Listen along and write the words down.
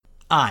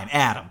I'm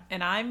Adam.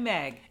 And I'm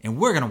Meg. And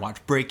we're going to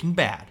watch Breaking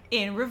Bad.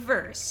 In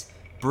reverse.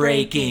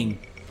 Breaking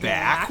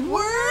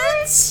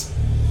backwards?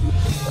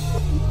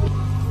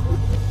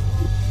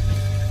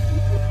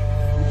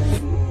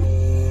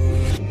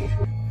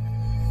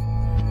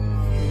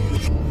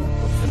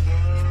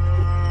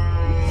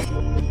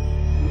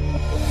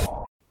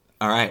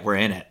 All right, we're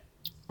in it.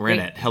 We're in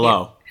it.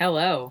 Hello. Yeah.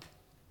 Hello.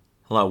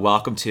 Hello.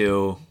 Welcome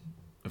to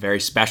a very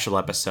special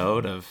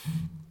episode of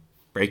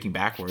Breaking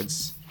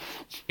Backwards.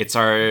 It's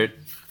our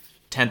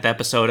 10th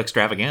episode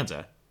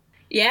extravaganza.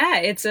 Yeah,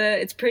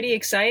 it's pretty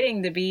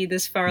exciting to be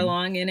this far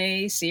along in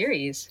a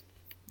series.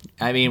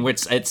 I mean,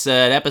 it's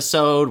an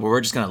episode where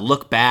we're just going to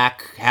look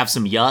back, have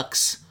some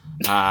yucks,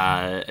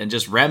 and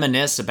just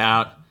reminisce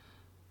about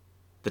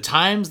the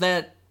times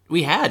that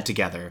we had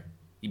together.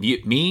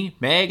 Me,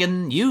 Meg,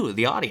 and you,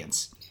 the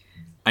audience.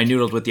 I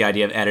noodled with the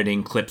idea of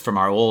editing clips from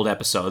our old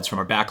episodes from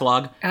our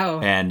backlog. Oh.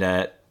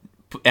 And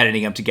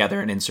editing them together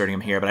and inserting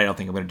them here, but I don't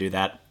think I'm going to do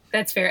that.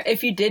 That's fair.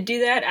 If you did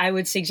do that, I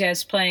would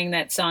suggest playing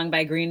that song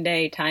by Green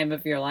Day, Time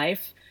of Your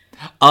Life.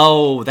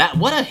 Oh,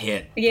 what a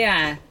hit.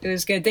 Yeah, it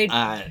was good.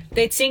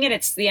 They'd sing it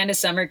at the end of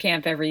summer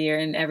camp every year,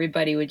 and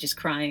everybody would just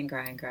cry and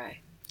cry and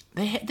cry.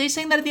 They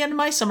sang that at the end of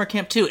my summer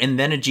camp, too, and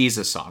then a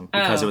Jesus song,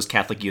 because it was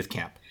Catholic youth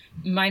camp.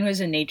 Mine was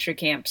a nature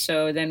camp,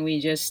 so then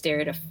we just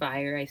stared at a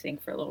fire, I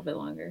think, for a little bit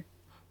longer.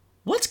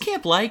 What's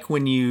camp like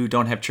when you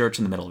don't have church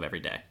in the middle of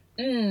every day?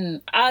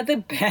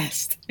 The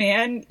best,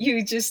 man.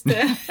 You just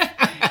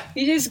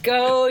you just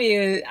go.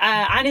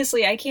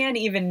 Honestly, I can't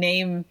even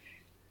name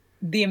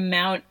the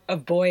amount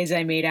of boys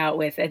I made out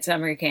with at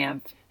summer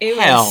camp.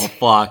 Hell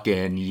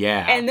fucking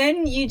yeah. And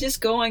then you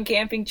just go on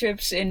camping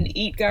trips and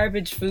eat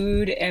garbage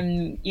food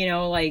and,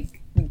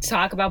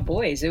 talk about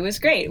boys. It was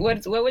great.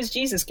 What was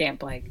Jesus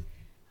camp like?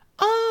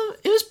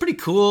 It was pretty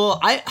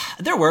cool.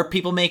 There were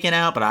people making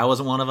out, but I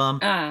wasn't one of them.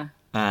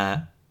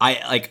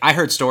 I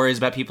heard stories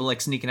about people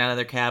sneaking out of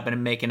their cabin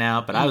and making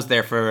out, but I was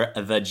there for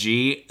the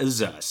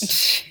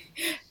Jesus.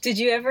 Did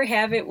you ever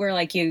have it where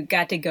you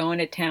got to go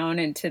into town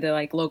and to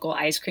the local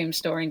ice cream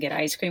store and get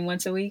ice cream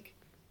once a week?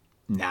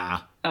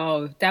 Nah.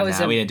 Oh,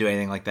 we didn't do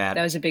anything like that.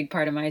 That was a big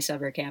part of my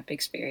summer camp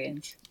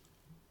experience.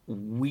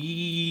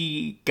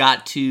 We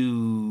got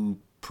to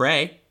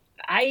pray.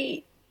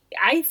 I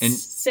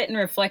sit and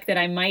reflect that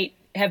I might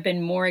have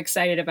been more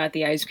excited about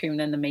the ice cream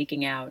than the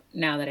making out,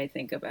 now that I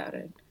think about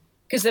it.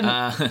 Because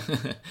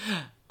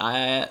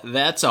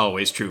that's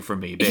always true for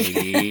me,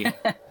 baby.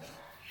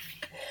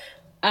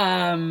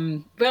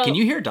 Well, can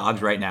you hear dogs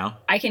right now?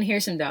 I can hear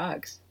some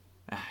dogs.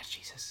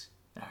 Jesus.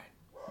 All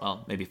right.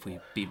 Well, maybe if we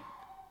be...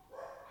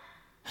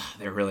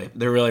 They're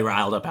really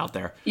riled up out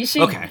there. You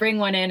should bring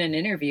one in and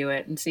interview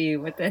it and see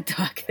what that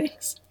dog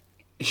thinks.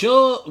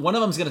 One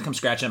of them's gonna come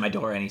scratching at my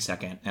door any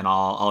second, and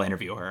I'll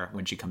interview her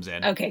when she comes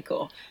in. Okay,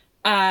 cool.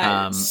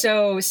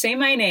 So say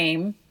my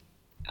name.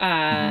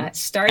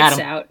 Starts Adam.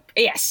 out.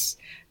 Yes,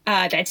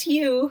 that's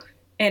you.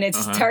 And it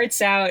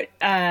starts out,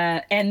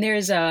 and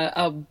there's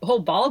a whole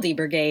Baldy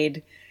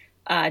brigade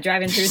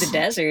driving through the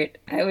desert.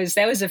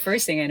 That was the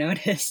first thing I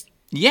noticed.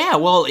 Yeah,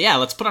 well,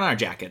 let's put on our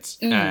jackets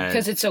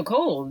because it's so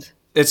cold.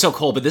 It's so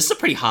cold, but this is a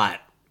pretty hot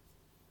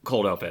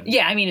cold open.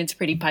 Yeah, I mean, it's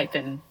pretty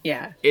piping.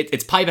 Yeah,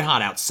 it's piping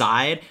hot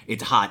outside.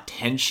 It's hot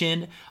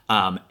tension.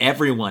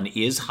 Everyone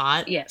is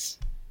hot. Yes.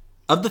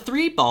 Of the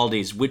three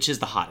Baldies, which is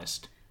the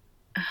hottest?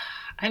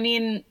 I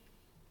mean,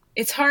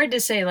 it's hard to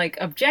say,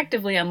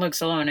 objectively on looks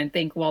alone and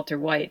think Walter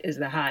White is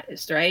the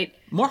hottest, right?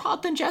 More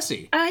hot than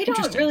Jesse. I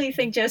don't really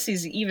think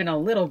Jesse's even a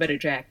little bit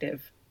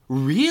attractive.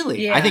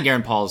 Really? Yeah. I think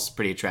Aaron Paul's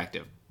pretty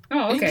attractive.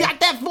 Oh, okay. He got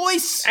that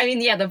voice. I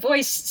mean, yeah, the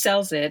voice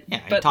sells it.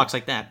 Yeah, he talks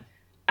like that.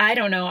 I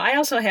don't know. I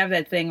also have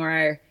that thing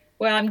where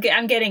I'm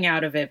getting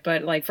out of it,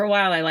 but for a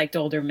while I liked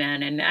older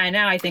men, and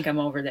now I think I'm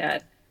over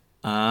that.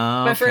 Okay.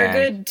 But for a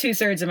good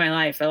 2/3 of my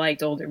life, I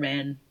liked older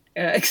men.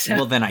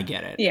 Well, then I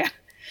get it. Yeah.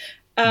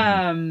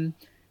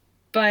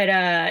 But,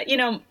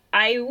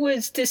 I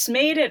was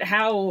dismayed at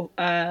how,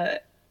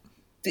 Mike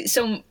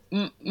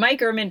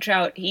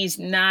Ehrmantraut, he's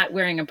not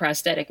wearing a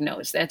prosthetic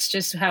nose. That's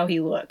just how he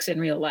looks in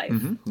real life.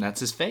 Mm-hmm. That's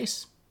his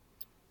face.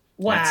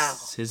 Wow.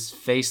 That's his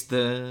face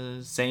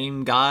the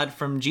same God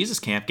from Jesus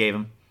Camp gave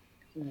him.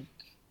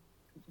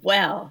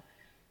 Well,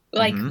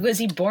 was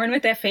he born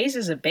with that face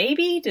as a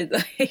baby?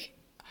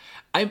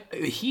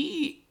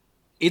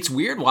 It's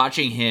weird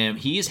watching him.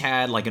 He's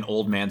had an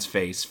old man's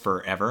face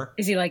forever.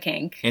 Is he like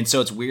Hank? And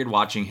so it's weird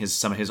watching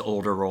some of his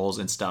older roles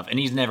and stuff. And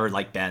he's never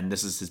like Ben.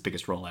 This is his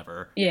biggest role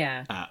ever.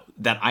 Yeah.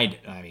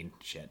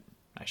 Shit.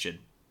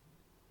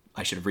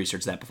 I should have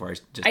researched that before I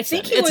just. I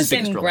think he was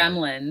in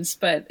Gremlins,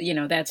 but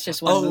that's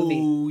just one movie.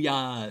 Oh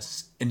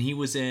yes, and he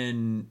was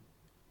in.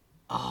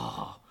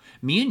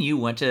 Me and you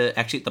went to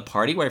actually at the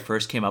party where I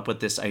first came up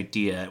with this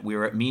idea.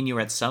 Me and you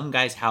were at some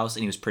guy's house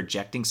and he was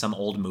projecting some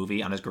old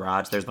movie on his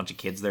garage. There's a bunch of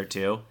kids there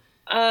too.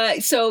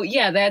 So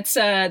yeah,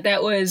 that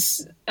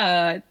was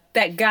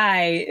that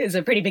guy is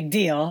a pretty big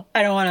deal.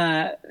 I don't want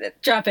to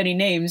drop any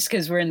names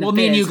because we're in the Well,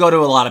 me and you go to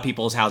a lot of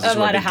people's houses who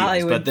are lot big of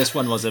Hollywood deals, but this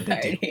one was a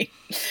big deal.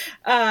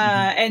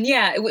 And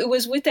yeah, it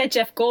was with that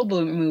Jeff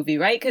Goldblum movie,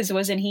 right? Because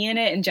wasn't he in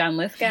it and John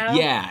Lithgow?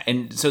 Yeah,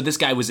 and so this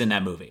guy was in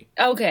that movie.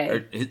 Okay. Or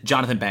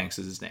Jonathan Banks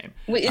is his name.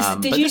 Wait,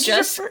 did you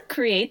just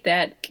create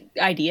that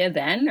idea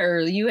then?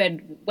 Or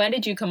when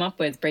did you come up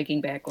with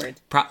Breaking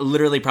Backwards?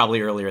 Literally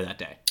probably earlier that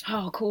day.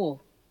 Oh,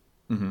 cool.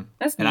 Mm-hmm.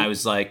 That's neat. And I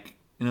was like,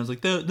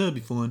 that'd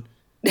be fun.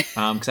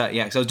 Because I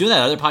was doing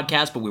that other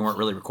podcast, but we weren't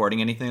really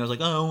recording anything. I was like,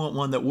 oh, I want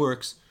one that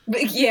works.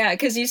 But yeah,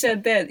 because you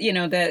said that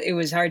that it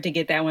was hard to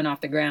get that one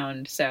off the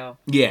ground. So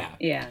yeah.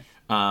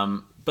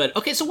 But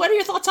okay, so what are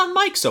your thoughts on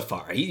Mike so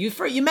far? You've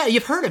heard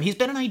him. He's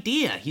been an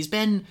idea. He's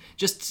been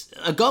just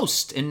a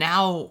ghost, and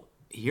now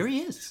here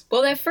he is.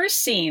 Well, that first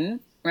scene,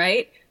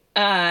 right?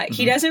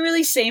 He doesn't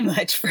really say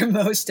much for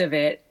most of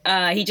it.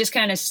 He just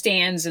kind of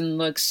stands and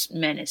looks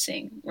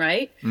menacing,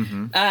 right?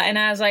 Mm-hmm. And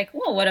I was like,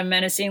 well, what a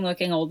menacing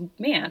looking old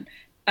man.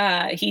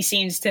 He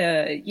seems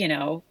to,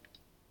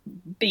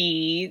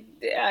 be,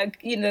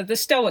 the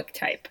stoic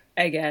type,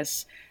 I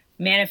guess.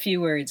 Man of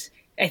few words,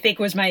 I think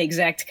was my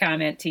exact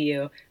comment to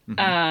you.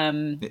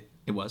 Mm-hmm.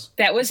 It was.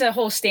 That was a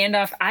whole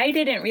standoff. I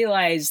didn't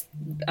realize,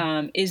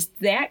 is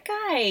that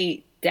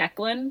guy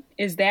Declan?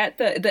 Is that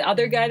the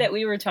other guy that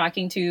we were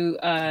talking to?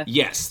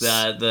 Yes,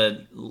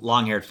 the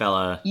long-haired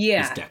fella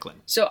is Declan.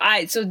 So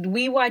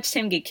we watched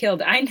him get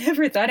killed. I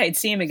never thought I'd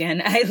see him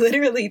again. I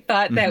literally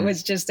thought that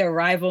was just a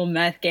rival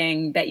meth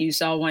gang that you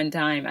saw one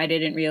time. I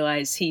didn't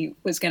realize he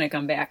was going to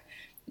come back.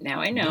 Now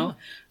I know.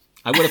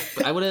 Yeah.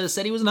 I would have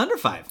said he was an under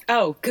 5.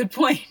 Oh, good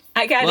point.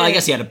 I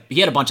guess he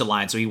had a bunch of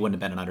lines, so he wouldn't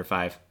have been an under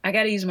 5. I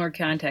got to use more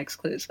context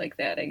clues like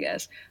that, I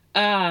guess.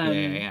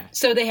 Yeah.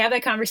 So they have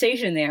that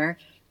conversation there.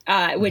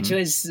 Which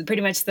was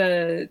pretty much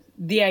the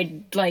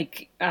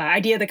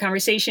idea of the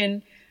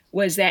conversation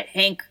was that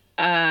Hank,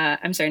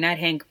 I'm sorry, not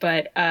Hank,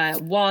 but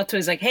Walt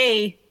was like,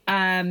 hey,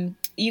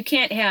 you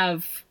can't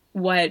have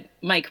what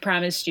Mike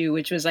promised you,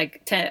 which was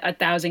like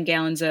 1,000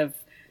 gallons of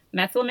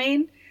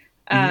methylamine.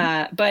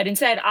 But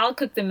instead, I'll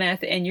cook the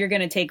meth, and you're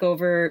going to take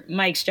over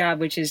Mike's job,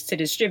 which is to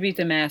distribute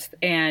the meth,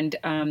 and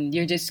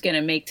you're just going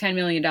to make $10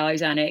 million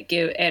on it.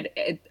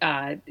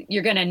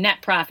 You're going to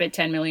net profit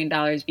 $10 million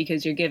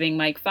because you're giving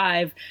Mike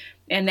 5,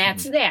 and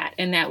that's that.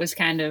 And that was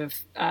kind of...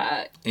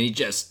 and he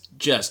just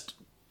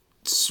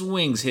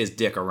swings his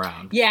dick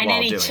around. Yeah, and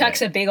then he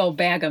chucks a big old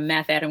bag of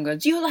meth at him,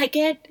 goes, you like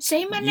it?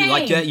 Say my name.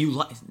 You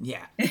like that?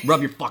 Yeah. Rub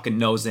your fucking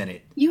nose in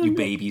it, you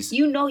babies.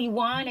 You know you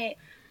want it.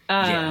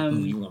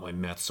 You want my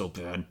meth so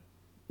bad.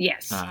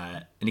 Yes.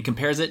 And he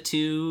compares it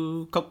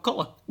to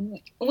Coca-Cola.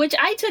 Which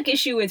I took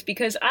issue with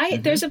because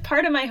there's a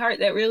part of my heart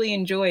that really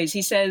enjoys.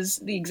 He says,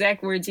 the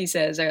exact words he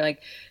says are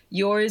like,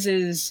 yours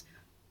is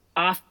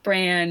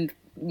off-brand,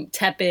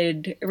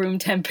 tepid, room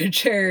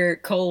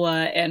temperature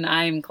cola, and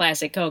I'm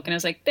classic Coke. And I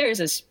was like, there's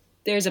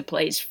a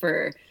place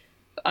for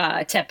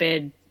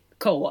tepid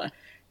cola.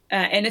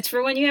 And it's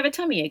for when you have a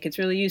tummy ache. It's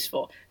really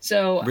useful.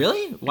 So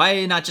really?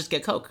 Why not just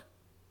get Coke?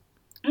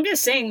 I'm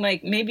just saying,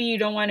 like, maybe you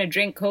don't want to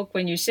drink Coke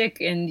when you're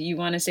sick and you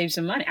want to save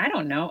some money. I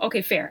don't know.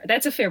 Okay, fair.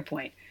 That's a fair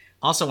point.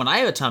 Also, when I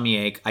have a tummy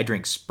ache, I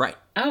drink Sprite.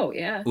 Oh,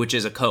 yeah. Which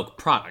is a Coke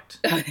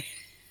product.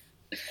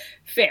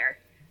 Fair.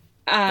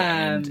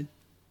 And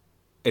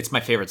it's my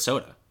favorite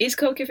soda. Is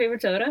Coke your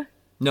favorite soda?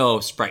 No,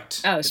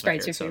 Sprite. Oh,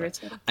 Sprite's your favorite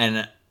soda.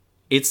 And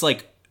it's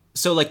like...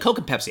 So, like, Coke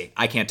and Pepsi,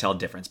 I can't tell the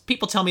difference.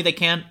 People tell me they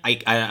can.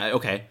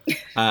 Okay.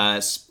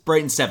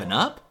 Sprite and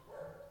 7-Up?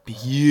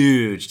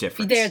 Huge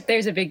difference.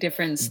 There's a big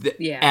difference.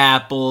 Yeah.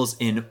 Apples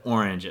and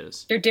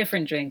oranges. They're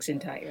different drinks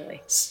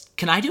entirely.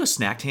 Can I do a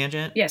snack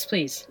tangent? Yes,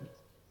 please.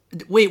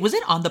 Wait, was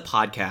it on the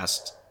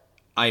podcast?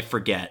 I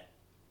forget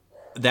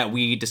that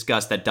we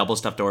discussed that double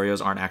stuffed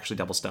Oreos aren't actually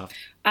double stuffed.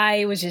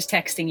 I was just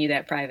texting you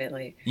that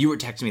privately. You were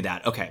texting me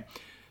that. Okay.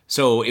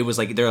 So it was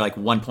like, they're like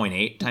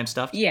 1.8 times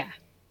stuffed? Yeah.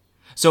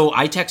 So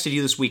I texted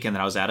you this weekend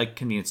that I was at a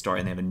convenience store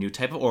and they have a new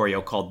type of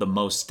Oreo called the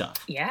Most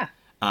Stuff. Yeah.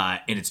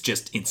 And it's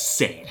just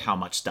insane how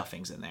much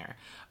stuffing's in there.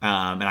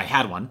 And I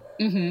had one.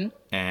 Mm-hmm.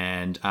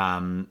 And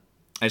I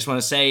just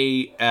want to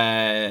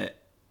say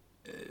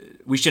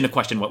we shouldn't have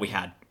questioned what we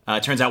had.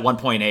 It turns out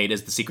 1.8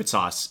 is the secret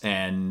sauce.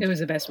 And it was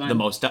the best one. The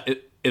most stuff.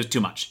 It was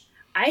too much.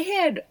 I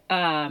had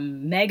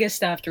Mega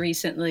Stuffed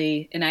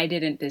recently, and I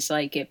didn't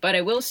dislike it. But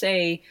I will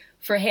say,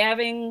 for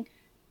having...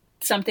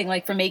 something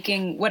like for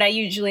making what I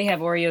usually have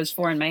Oreos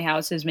for in my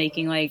house is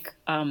making like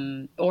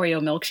Oreo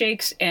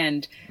milkshakes,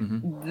 and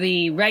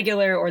the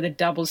regular or the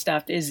double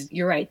stuffed is,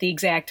 you're right, the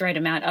exact right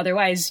amount.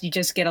 Otherwise you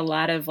just get a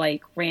lot of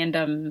like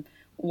random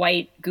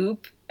white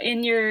goop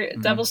in your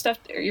double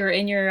stuffed or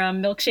in your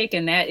milkshake,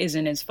 and that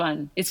isn't as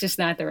fun. It's just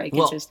not the right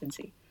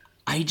consistency.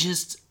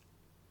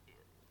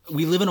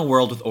 We live in a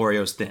world with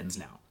Oreos Thins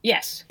now.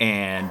 Yes.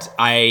 And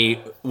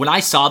when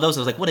I saw those,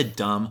 I was like, what a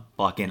dumb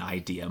fucking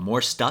idea.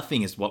 More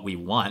stuffing is what we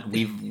want.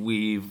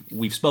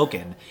 We've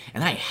spoken.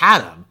 And I had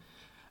them.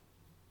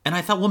 And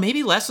I thought, well,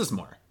 maybe less is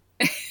more.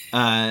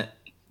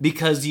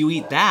 Because you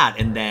eat that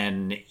and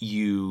then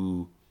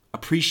you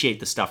appreciate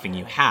the stuffing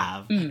you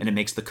have, and it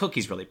makes the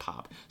cookies really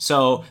pop.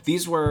 So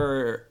these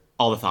were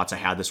all the thoughts I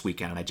had this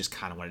weekend, and I just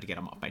kind of wanted to get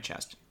them off my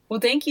chest.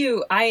 Well, thank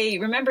you. I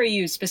remember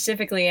you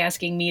specifically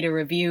asking me to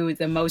review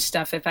the most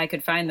stuff if I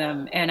could find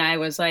them. And I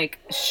was like,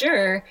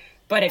 sure,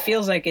 but it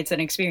feels like it's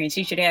an experience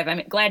you should have.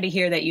 I'm glad to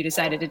hear that you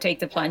decided to take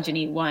the plunge and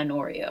eat one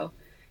Oreo.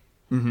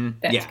 Mm-hmm.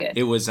 That's good.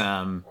 It was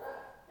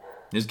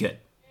good.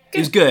 It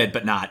was good,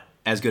 but not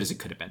as good as it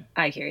could have been.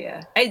 I hear you.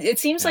 It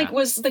seems like,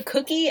 was the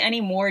cookie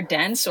any more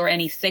dense or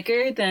any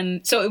thicker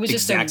than... So it was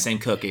just exact same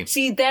cookie.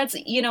 See, that's,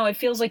 it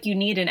feels like you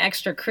need an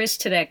extra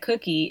crisp to that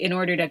cookie in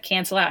order to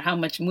cancel out how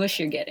much mush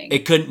you're getting.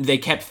 They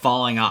kept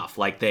falling off.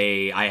 I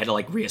had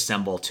to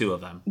reassemble 2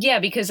 of them. Yeah,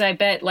 because I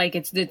bet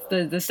it's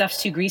the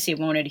stuff's too greasy, it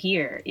won't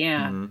adhere.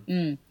 Yeah.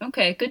 Mm-hmm.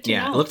 Okay, good to know.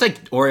 Yeah, it looked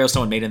like Oreo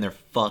someone made in their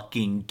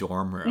fucking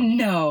dorm room.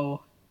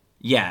 No.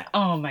 Yeah.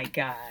 Oh my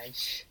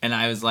gosh. And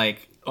I was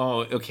like,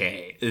 oh,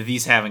 okay,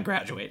 these haven't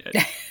graduated.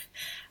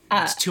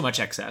 It's too much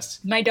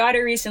excess. My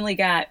daughter recently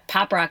got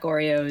Pop Rock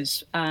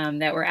Oreos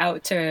that were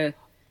out to...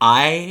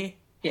 I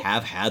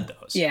have had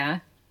those. Yeah.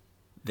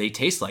 They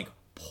taste like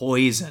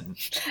poison.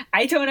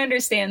 I don't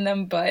understand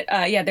them, but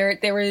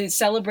they were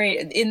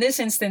celebrated. In this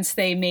instance,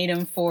 they made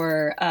them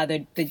for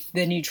the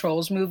new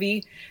Trolls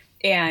movie.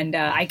 And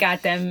I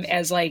got them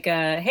as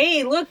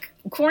hey, look,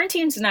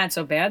 quarantine's not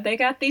so bad. They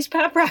got these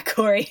Pop Rock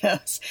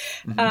Oreos.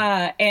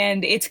 Mm-hmm.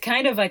 And it's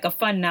kind of like a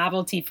fun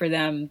novelty for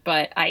them.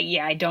 But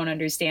I don't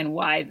understand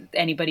why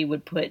anybody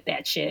would put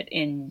that shit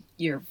in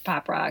your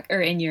Pop Rock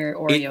or in your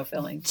Oreo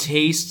filling. It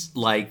tastes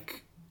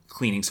like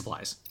cleaning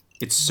supplies.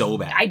 It's so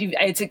bad. I do.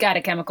 It's got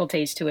a chemical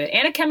taste to it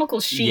and a chemical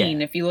sheen.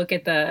 Yeah. If you look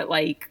at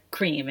the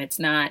cream, it's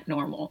not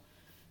normal.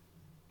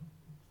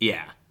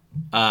 Yeah.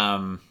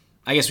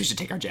 I guess we should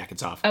take our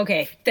jackets off.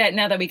 Okay,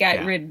 now that we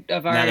got rid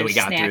of our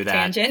snack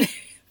tangent.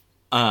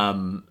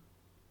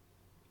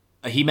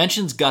 He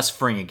mentions Gus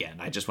Fring again.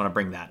 I just want to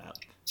bring that up.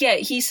 Yeah,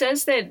 he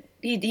says that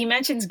he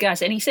mentions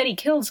Gus, and he said he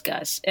kills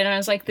Gus. And I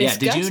was like, did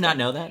Gus you not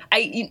know that?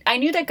 I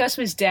knew that Gus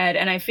was dead,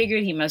 and I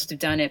figured he must have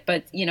done it.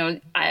 But,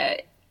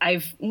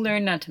 I've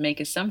learned not to make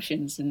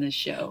assumptions in this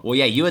show. Well,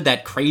 yeah, you had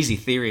that crazy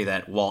theory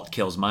that Walt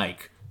kills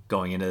Mike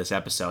going into this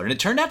episode, and it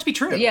turned out to be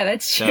true. Yeah,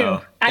 that's true.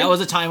 So that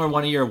was a time where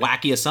one of your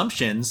wacky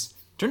assumptions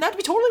turned out to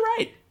be totally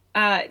right.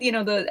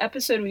 The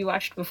episode we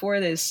watched before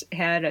this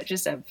had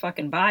just a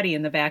fucking body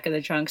in the back of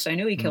the trunk, so I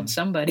knew he killed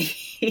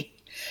somebody.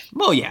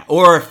 Well, yeah,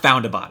 or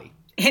found a body.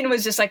 And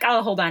was just like,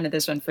 I'll hold on to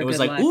this one for good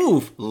luck. It was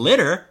like, ooh,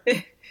 litter.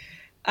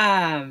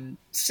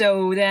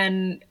 So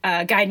then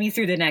guide me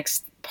through the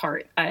next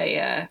part.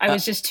 I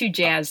was just too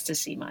jazzed to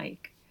see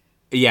Mike.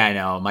 Yeah, I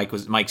know.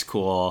 Mike's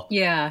cool.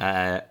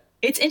 Yeah.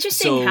 It's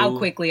interesting how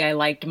quickly I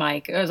liked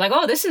Mike. I was like,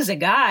 oh, this is a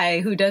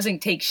guy who doesn't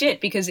take shit.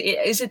 Because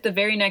is it the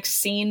very next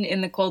scene in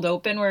the cold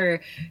open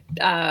where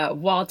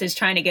Walt is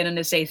trying to get him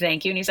to say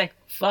thank you? And he's like,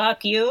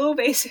 fuck you,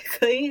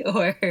 basically?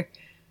 Or...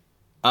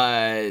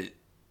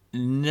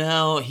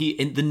 No,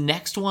 in the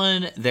next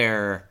one,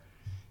 they're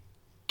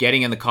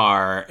getting in the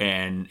car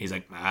and he's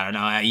like, I don't know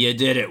how you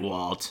did it,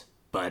 Walt,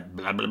 but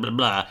blah, blah, blah,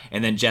 blah.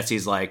 And then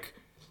Jesse's like,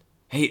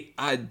 hey,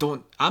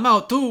 I'm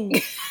out too.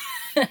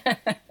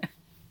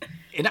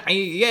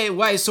 And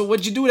why? So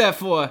what'd you do that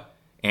for?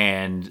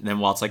 And then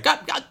Walt's like, come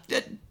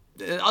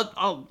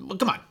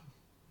on.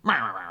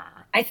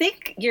 I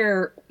think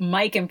your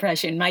Mike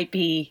impression might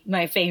be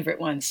my favorite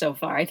one so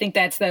far. I think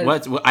that's the...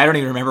 I don't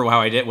even remember what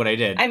I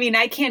did. I mean,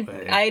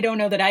 I don't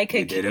know that I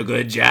could... You did a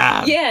good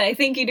job. Yeah, I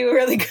think you do a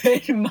really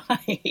good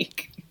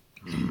Mike.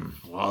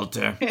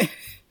 Walter,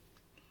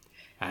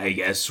 I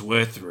guess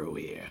we're through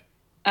here.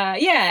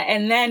 Yeah,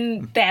 and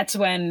then that's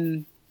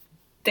when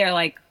they're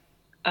like,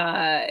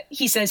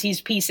 he says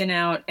he's peacing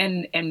out,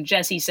 and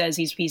Jesse says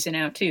he's peacing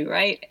out too,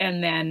 right?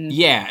 And then...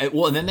 Yeah,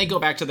 well, and then they go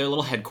back to their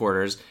little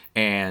headquarters,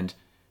 and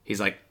he's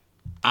like,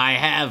 I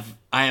have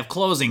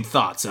closing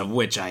thoughts, of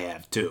which I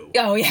have two.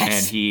 Oh,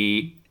 yes.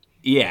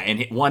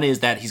 And one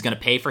is that he's going to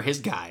pay for his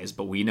guys,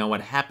 but we know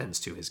what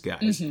happens to his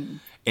guys. Mm-hmm.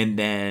 And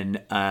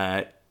then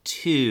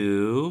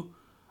two,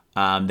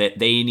 that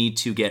they need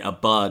to get a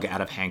bug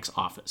out of Hank's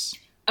office.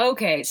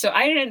 Okay, so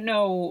I didn't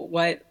know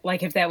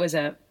if that was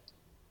I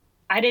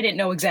didn't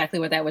know exactly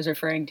what that was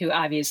referring to,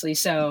 obviously,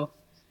 so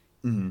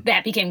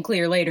that became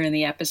clear later in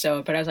the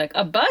episode, but I was like,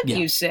 a bug,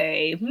 you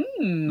say?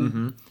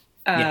 Mm-hmm.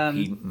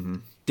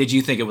 Did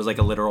you think it was like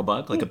a literal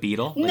bug, like a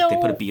beetle? Like they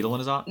put a beetle in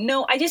his office?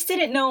 No, I just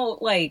didn't know,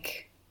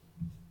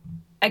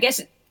 I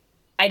guess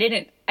I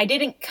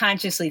didn't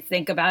consciously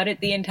think about it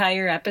the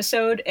entire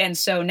episode, and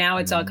so now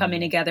it's all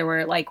coming together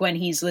where, when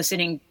he's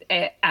listening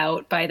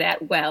out by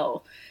that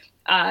well,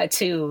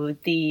 to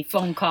the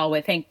phone call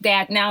with Hank,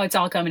 now it's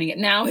all coming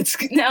together. Now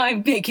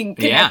I'm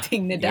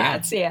connecting the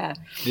dots. Yeah.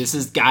 This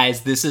is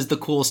the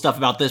cool stuff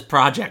about this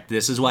project.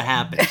 This is what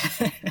happened.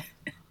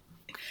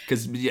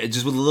 Because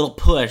just with a little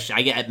push,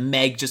 I get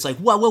Meg just like,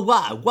 whoa,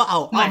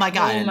 oh my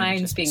God.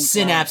 Mind's being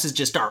synapses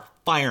just start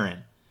firing.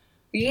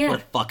 Yeah. What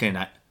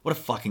a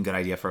fucking good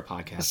idea for a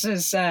podcast. This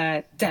is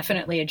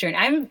definitely a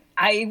journey.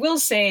 I will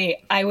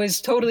say I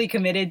was totally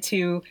committed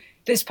to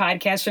this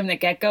podcast from the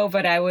get-go,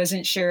 but I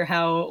wasn't sure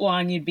how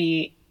long you'd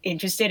be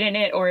interested in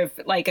it, or if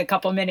like a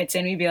couple minutes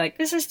in we'd be like,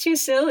 this is too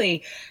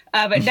silly.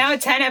 But now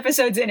 10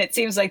 episodes in, it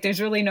seems like there's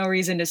really no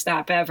reason to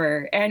stop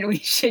ever, and we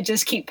should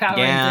just keep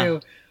powering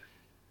through.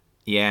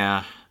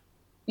 Yeah.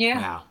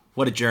 Wow,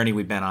 what a journey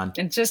we've been on.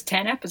 It's just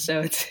 10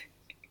 episodes.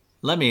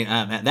 Let me,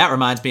 that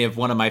reminds me of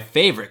one of my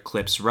favorite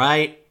clips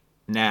right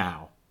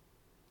now.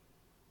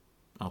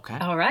 Okay.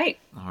 All right.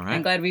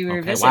 I'm glad we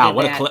revisited Wow,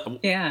 what that. a clip.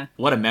 Yeah.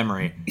 What a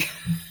memory.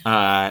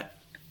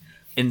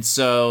 And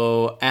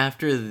so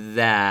after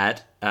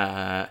that,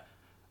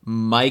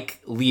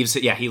 Mike leaves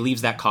it. Yeah, he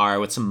leaves that car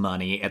with some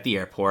money at the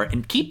airport,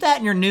 and keep that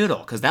in your noodle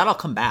because that'll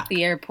come back.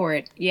 The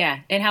airport, yeah,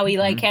 and how he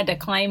had to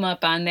climb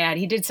up on that.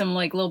 He did some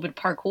little bit of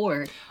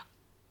parkour.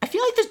 I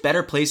feel like there's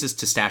better places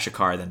to stash a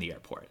car than the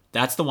airport.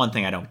 That's the one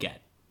thing I don't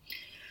get.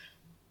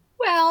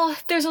 Well,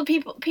 there's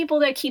people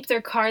that keep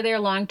their car there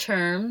long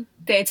term.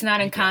 It's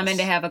not uncommon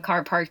to have a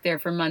car parked there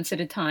for months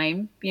at a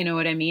time. You know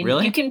what I mean?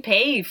 Really? You can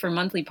pay for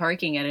monthly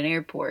parking at an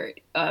airport.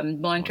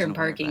 Long term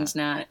parking's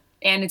not.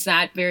 And it's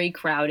not very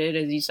crowded,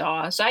 as you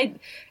saw. So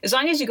as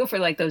long as you go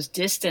for those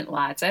distant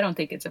lots, I don't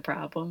think it's a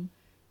problem.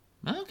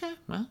 Okay,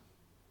 well,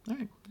 all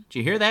right. Did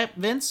you hear that,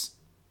 Vince?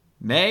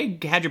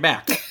 Meg had your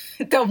back.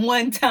 The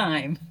one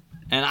time.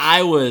 And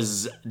I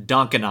was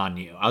dunking on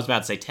you. I was about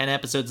to say 10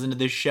 episodes into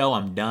this show,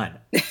 I'm done.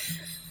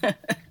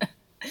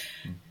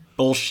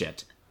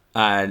 Bullshit.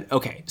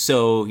 Okay,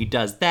 so he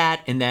does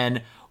that, and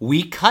then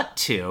we cut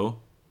to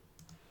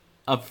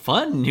a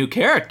fun new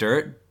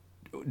character,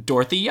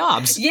 Dorothy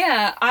Yobbs.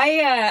 Yeah,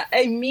 I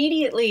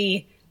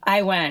immediately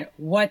went,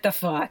 what the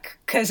fuck?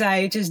 Because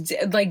I just,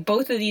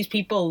 both of these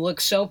people look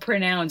so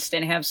pronounced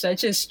and have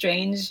such a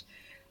strange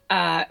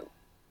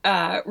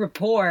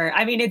rapport.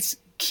 I mean, it's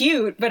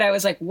cute, but I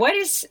was like, what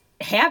is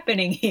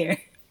happening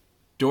here?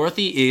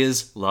 Dorothy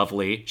is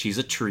lovely. She's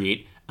a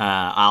treat.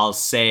 I'll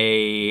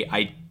say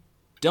I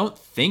don't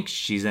think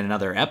she's in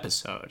another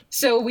episode.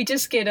 So we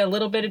just get a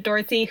little bit of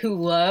Dorothy who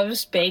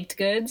loves baked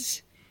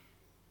goods.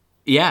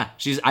 Yeah,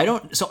 I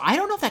don't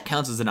know if that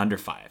counts as an under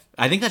 5.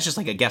 I think that's just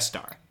a guest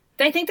star.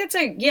 I think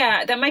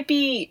that might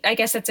be, I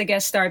guess that's a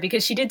guest star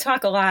because she did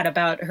talk a lot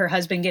about her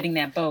husband getting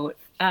that boat.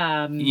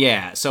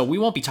 Yeah, so we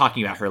won't be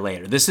talking about her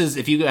later. This is,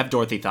 if you have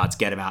Dorothy thoughts,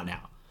 get them out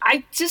now.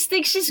 I just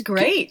think she's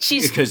great.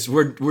 Because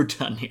we're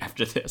done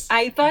after this.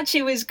 I thought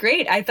she was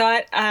great. I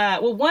thought,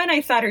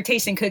 I thought her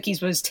tasting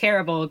cookies was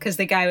terrible because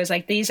the guy was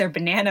like, these are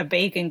banana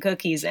bacon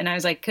cookies. And I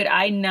was like, could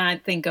I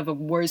not think of a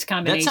worse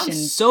combination? That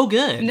sounds so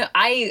good. No,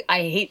 I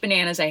hate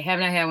bananas. I have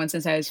not had one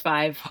since I was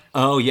 5.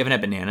 Oh, you haven't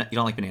had banana? You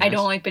don't like bananas? I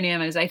don't like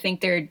bananas. I think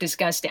they're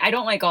disgusting. I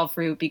don't like all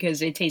fruit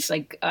because it tastes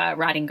like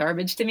rotting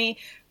garbage to me.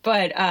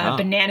 But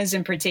bananas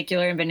in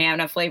particular and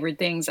banana flavored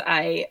things,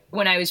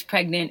 when I was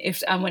pregnant, if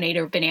someone ate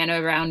a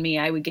banana around me,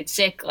 I would get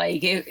sick.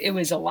 It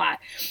was a lot.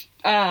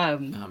 Oh,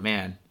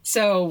 man.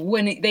 So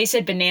when they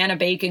said banana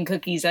bacon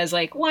cookies, I was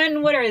like,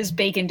 what is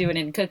bacon doing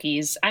in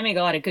cookies? I make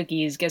a lot of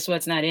cookies. Guess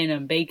what's not in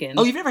them? Bacon.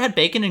 Oh, you've never had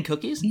bacon in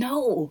cookies?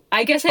 No.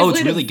 I guess I've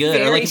lived really a good.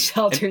 very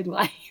sheltered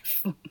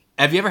life.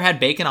 Have you ever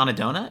had bacon on a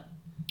donut?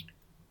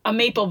 A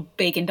maple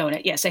bacon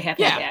donut. Yes, I have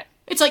had that.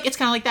 It's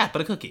kind of like that,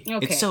 but a cookie.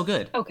 Okay. It's so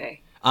good.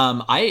 Okay.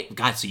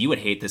 So you would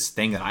hate this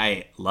thing that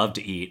I love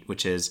to eat,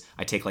 which is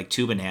I take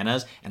 2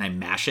 bananas and I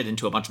mash it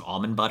into a bunch of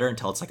almond butter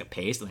until it's like a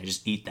paste, and I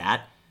just eat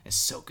that. It's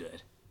so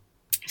good.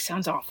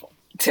 Sounds awful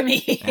to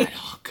me.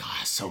 Oh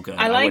God, so good.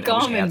 I like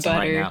almond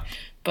butter,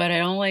 but I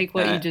don't like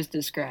what you just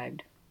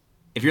described.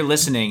 If you're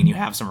listening and you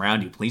have some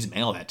around you, please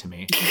mail that to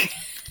me.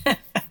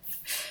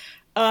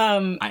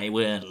 I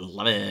would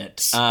love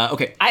it.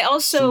 Okay. I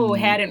also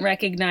hadn't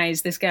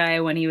recognized this guy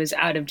when he was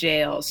out of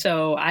jail,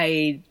 so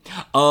I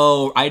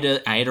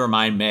had to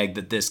remind Meg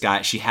that this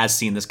guy, she has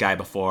seen this guy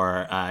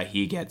before.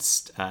 He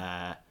gets,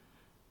 I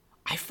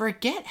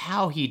forget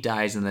how he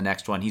dies in the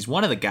next one. He's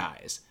one of the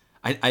guys.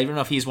 I don't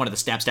know if he's one of the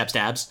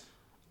stabs.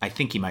 I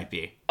think he might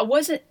be.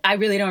 I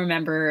really don't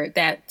remember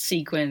that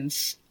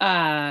sequence.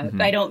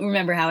 I don't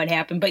remember how it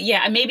happened, but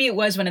yeah, maybe it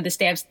was one of the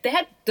stabs.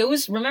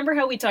 Remember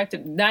how we talked,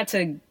 not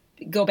to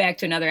go back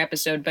to another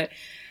episode, but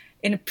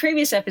in a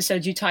previous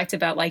episode you talked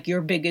about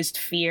your biggest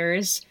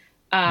fears,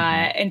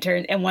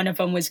 and one of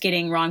them was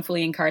getting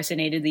wrongfully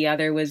incarcerated, the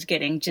other was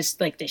getting just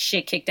the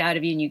shit kicked out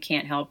of you and you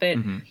can't help it.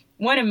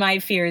 One of my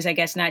fears, I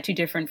guess not too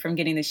different from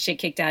getting the shit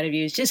kicked out of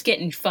you, is just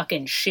getting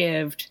fucking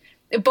shivved.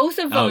 Both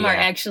of them are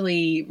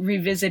actually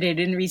revisited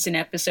in recent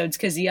episodes,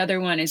 because the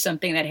other one is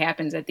something that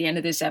happens at the end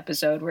of this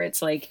episode where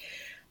it's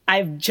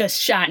I've just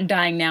shot and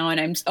dying now, and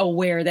I'm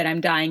aware that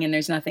I'm dying, and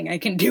there's nothing I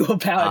can do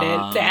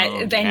about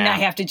it. Then I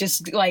have to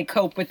just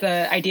cope with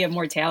the idea of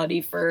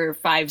mortality for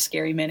 5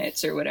 scary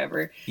minutes or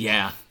whatever.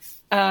 Yeah.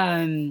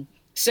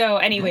 So,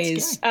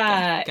 anyways,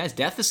 guys,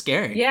 death is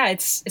scary. Yeah,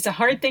 it's a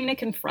hard thing to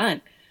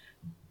confront.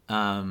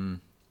 I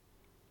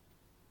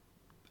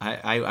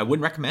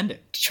wouldn't recommend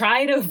it.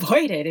 Try to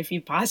avoid it if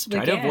you possibly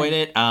can. Try to avoid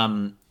it.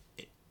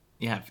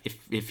 Yeah,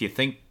 if you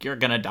think you're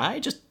gonna die,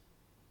 just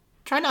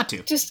try not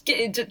to. Just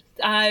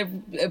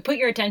put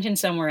your attention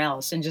somewhere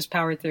else and just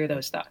power through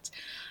those thoughts.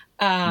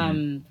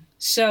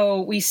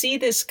 So we see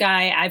this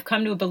guy. I've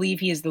come to believe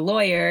he is the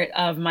lawyer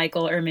of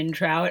Michael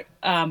Ehrmantraut,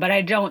 but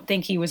I don't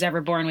think he was ever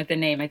born with a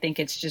name. I think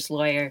it's just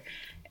lawyer.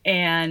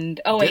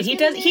 And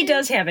he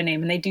does have a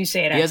name, and they do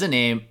say it. He has a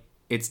name.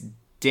 It's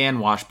Dan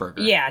Washburger.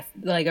 Yeah,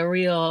 like a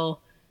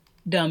real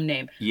dumb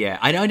name. Yeah,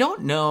 I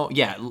don't know.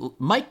 Yeah,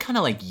 Mike kind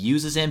of like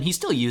uses him. He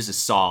still uses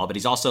Saul, but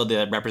he's also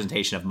the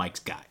representation of Mike's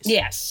guys.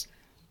 Yes.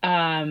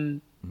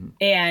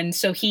 And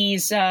so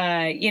he's,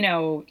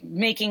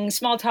 making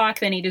small talk.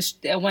 Then he just,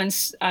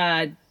 once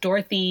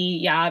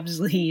Dorothy Yobs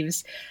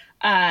leaves,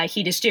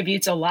 he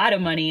distributes a lot of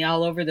money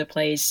all over the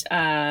place,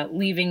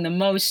 leaving the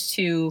most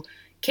to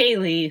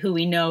Kaylee, who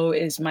we know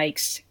is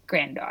Mike's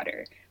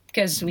granddaughter.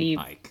 Because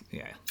Mike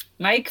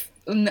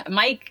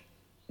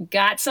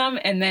got some,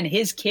 and then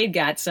his kid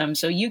got some.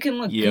 So you can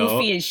look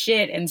goofy as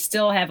shit and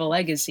still have a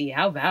legacy.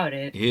 How about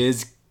it?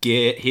 His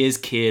kid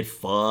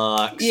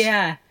fucks.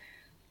 Yeah.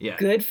 Yeah.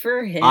 Good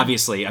for him.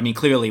 Obviously. I mean,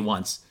 clearly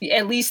once.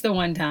 At least the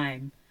one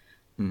time.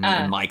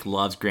 And Mike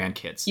loves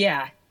grandkids.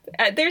 Yeah.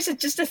 There's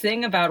just a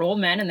thing about old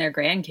men and their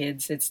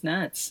grandkids. It's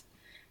nuts.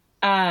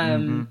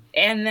 And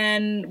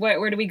then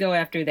where do we go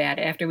after that?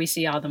 After we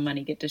see all the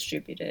money get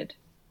distributed?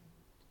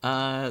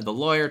 The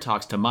lawyer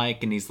talks to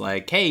Mike, and he's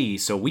like, hey,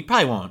 so we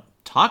probably won't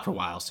talk for a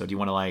while. So do you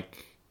want to,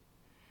 like,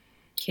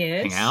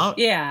 kiss? Hang out?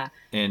 Yeah.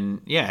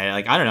 And, yeah,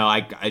 like, I don't know.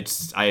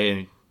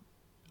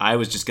 I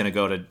was just going to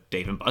go to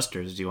Dave and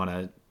Buster's. Do you want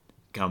to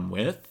come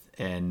with?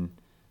 And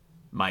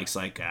Mike's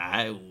like,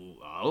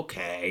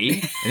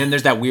 okay. And then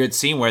there's that weird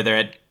scene where they're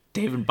at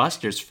Dave and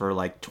Buster's for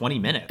like 20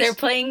 minutes. They're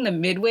playing the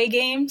Midway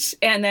games,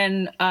 and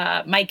then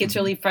Mike gets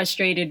really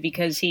frustrated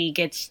because he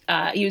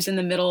was in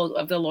the middle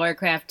of the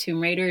Lorecraft Tomb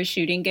Raider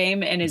shooting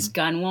game, and his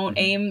gun won't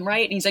aim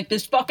right. And he's like,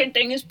 this fucking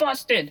thing is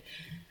busted.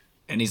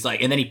 And he's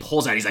like, and then he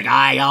pulls out, he's like,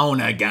 I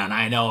own a gun,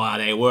 I know how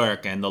they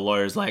work. And the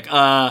lawyer's like,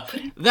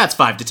 that's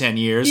 5 to 10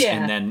 years. Yeah.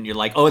 And then you're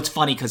like, oh, it's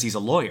funny because he's a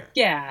lawyer.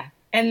 Yeah.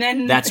 And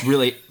then that's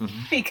really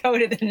we go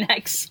to the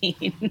next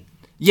scene.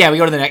 Yeah, we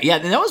go to the next. Yeah,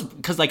 and that was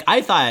because like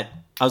I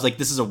was like,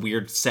 this is a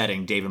weird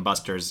setting, Dave and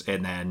Buster's,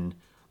 and then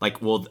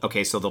like, well,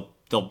 okay, so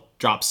they'll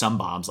drop some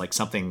bombs, like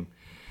something,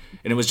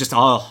 and it was just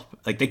all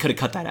like they could have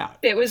cut that out.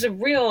 It was a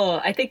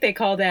real, I think they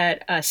call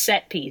that a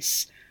set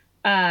piece,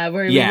 where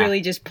we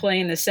really just play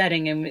in the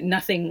setting and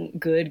nothing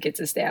good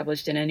gets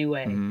established in any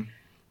way.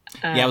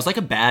 Yeah, it was like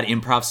a bad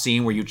improv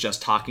scene where you're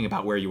just talking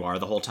about where you are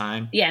the whole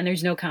time. Yeah, and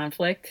there's no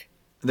conflict.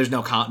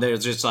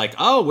 There's just like,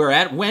 oh, we're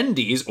at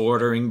Wendy's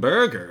ordering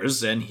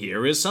burgers, and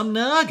here is some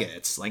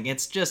nuggets. Like,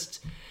 it's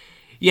just,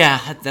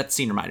 yeah, that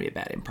scene reminded me of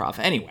bad improv.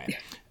 Anyway,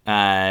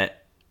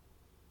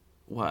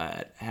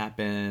 what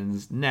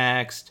happens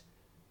next?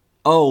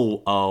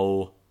 We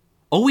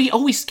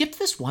skipped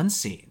this one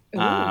scene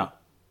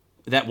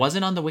that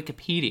wasn't on the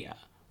Wikipedia,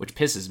 which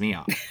pisses me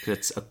off because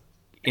it's an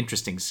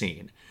interesting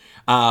scene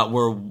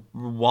where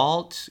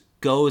Walt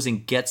goes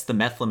and gets the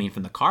methylamine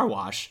from the car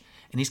wash.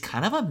 And he's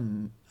kind of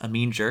a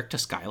mean jerk to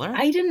Skylar.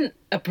 I didn't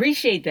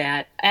appreciate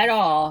that at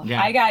all.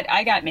 Yeah.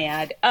 I got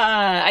mad.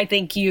 I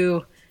think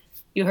you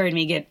heard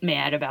me get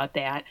mad about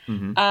that.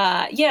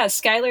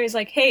 Skylar is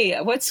like, hey,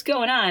 what's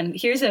going on?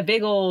 Here's a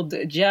big old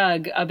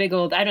jug, I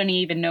don't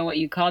even know what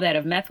you call that,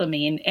 of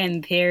methylamine.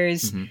 And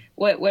there's,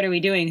 what are we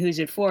doing? Who's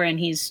it for? And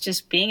he's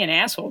just being an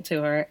asshole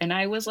to her. And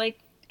I was like,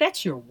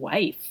 that's your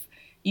wife.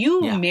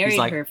 You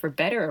married her for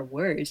better or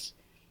worse.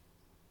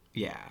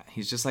 Yeah,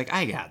 he's just like,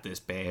 I got this,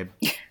 babe.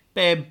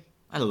 Babe,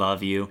 I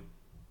love you,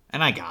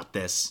 and I got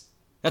this.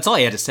 That's all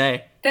he had to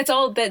say. That's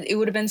all. That it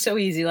would have been so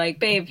easy. Like,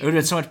 babe, it would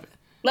have been so much.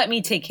 Let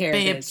me take care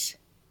of this.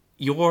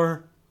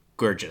 You're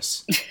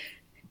gorgeous,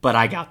 but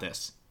I got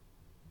this.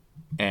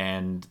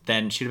 And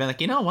then she'd have been like,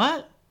 you know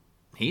what?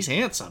 He's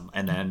handsome,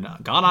 and then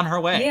gone on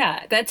her way.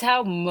 Yeah, that's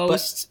how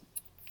most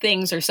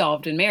things are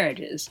solved in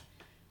marriages.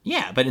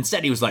 Yeah, but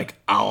instead he was like,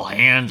 I'll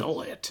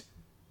handle it.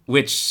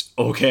 Which,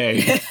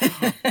 okay.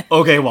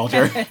 Okay,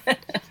 Walter.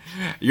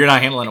 You're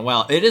not handling it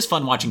well. It is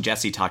fun watching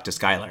Jesse talk to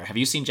Skylar. Have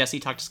you seen Jesse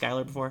talk to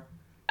Skylar before?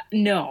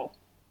 No.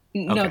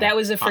 No, that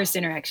was the first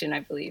interaction,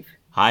 I believe.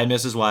 Hi,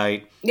 Mrs.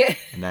 White. Yeah.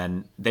 And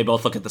then they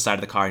both look at the side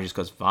of the car and he just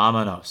goes,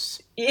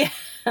 Vamonos. Yeah.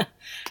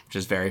 Which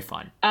is very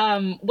fun.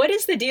 What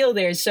is the deal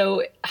there?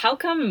 So how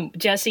come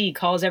Jesse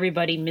calls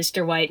everybody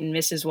Mr. White and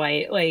Mrs.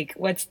 White? Like,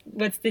 what's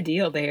the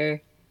deal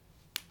there?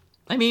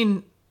 I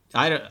mean,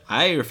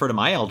 I refer to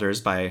my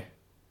elders by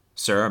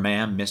Sir,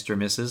 Ma'am, Mr.,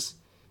 Mrs.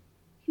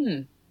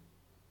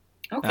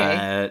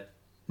 Okay.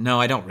 No,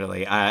 I don't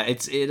really.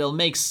 It'll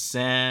make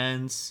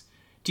sense.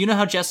 Do you know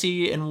how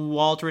Jesse and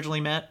Walt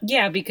originally met?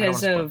 Yeah,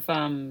 because of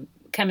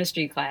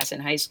chemistry class in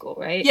high school,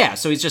 right? Yeah,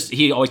 so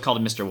he always called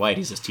him Mr. White.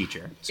 He's his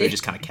teacher. So he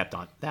just kind of kept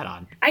that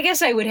on. I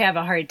guess I would have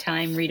a hard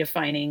time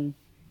redefining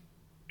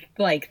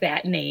like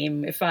that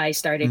name if I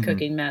started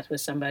cooking meth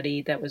with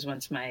somebody that was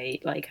once my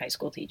like high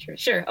school teacher.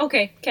 Sure.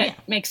 Okay. Yeah.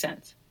 Makes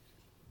sense.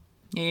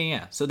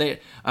 Yeah. So they,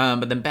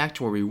 but then back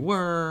to where we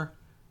were.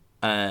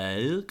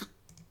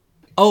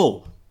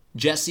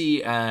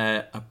 Jesse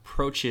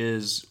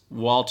approaches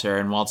Walter,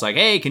 and Walt's like,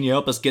 hey, can you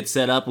help us get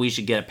set up? We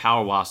should get a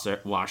power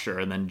washer.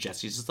 And then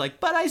Jesse's just like,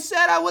 but I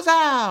said I was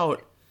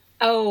out.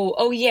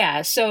 Oh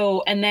yeah.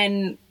 So and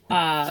then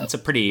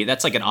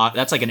That's like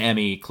an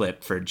Emmy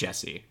clip for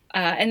Jesse.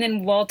 and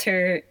then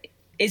Walter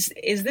is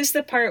this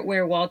the part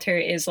where Walter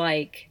is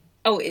like,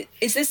 oh,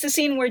 is this the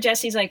scene where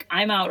Jesse's like,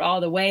 I'm out all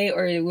the way,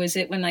 or was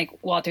it when like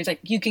Walter's like,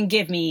 you can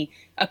give me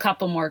a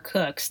couple more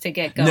cooks to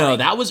get going? No,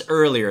 that was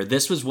earlier.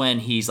 This was when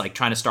he's like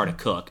trying to start a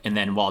cook, and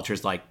then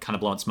Walter's like kind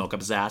of blowing smoke up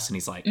his ass, and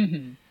he's like,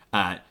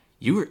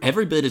 "You were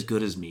every bit as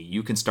good as me.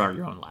 You can start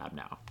your own lab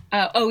now."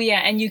 Oh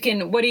yeah, and you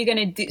can. What are you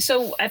gonna do?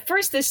 So at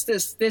first,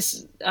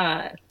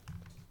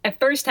 at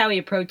first how he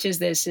approaches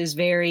this is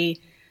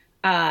very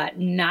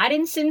not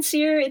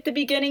insincere at the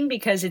beginning,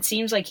 because it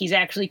seems like he's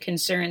actually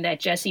concerned that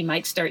Jesse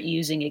might start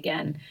using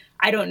again.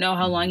 I don't know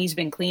how long he's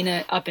been clean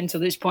up until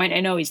this point. I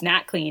know he's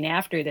not clean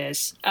after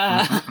this.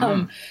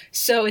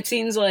 So it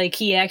seems like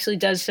he actually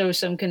does show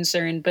some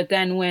concern. But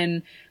then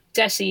when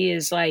Jesse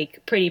is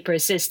like pretty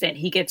persistent,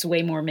 he gets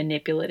way more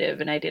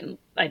manipulative, and I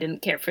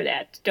didn't care for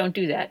that. Don't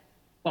do that,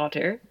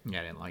 Walter.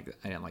 Yeah, I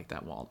didn't like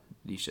that, Walt.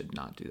 You should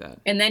not do that.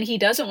 And then he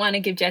doesn't want to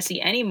give Jesse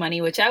any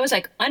money, which I was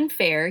like,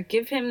 unfair.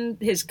 Give him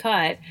his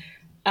cut.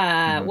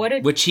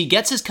 Which he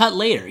gets his cut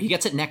later. He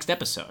gets it next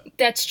episode.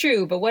 That's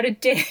true, but what a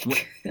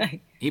dick.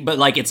 But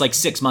like it's like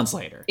 6 months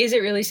later. Is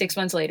it really 6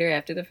 months later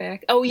after the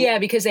fact? Oh yeah,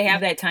 because they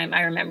have that time.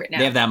 I remember it now.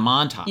 They have that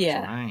montage.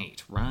 Yeah.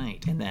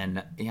 Right. And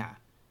then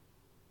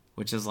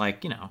which is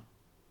like,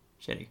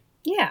 shitty.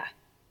 Yeah.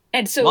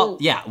 And so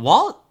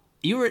Walt,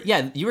 you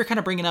were kind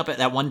of bringing up at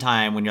that one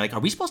time when you're like, are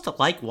we supposed to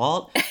like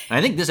Walt? And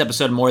I think this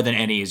episode more than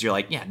any is you're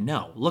like, yeah,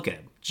 no, look at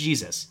him.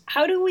 Jesus.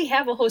 How do we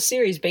have a whole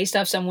series based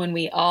off someone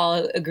we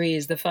all agree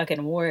is the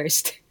fucking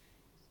worst?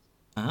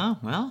 Oh,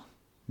 well,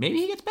 maybe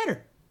he gets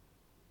better.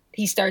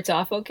 He starts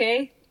off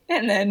okay,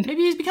 and then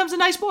maybe he becomes a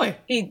nice boy.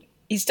 He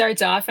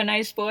starts off a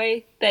nice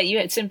boy that you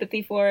had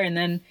sympathy for, and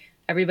then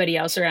everybody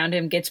else around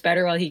him gets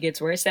better while he gets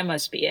worse. That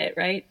must be it,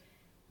 right?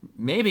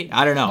 Maybe.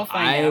 I don't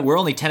know. We're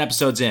only 10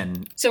 episodes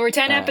in. So we're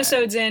 10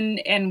 episodes in,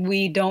 and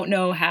we don't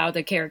know how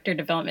the character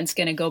development's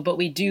going to go, but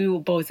we do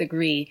both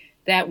agree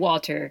that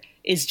Walter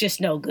is just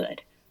no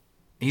good.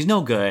 He's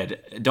no good.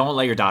 Don't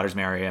let your daughters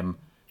marry him.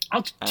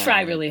 I'll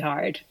try really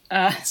hard.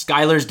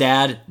 Skylar's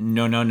dad,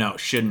 no,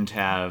 shouldn't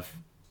have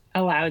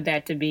allowed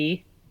that to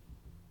be.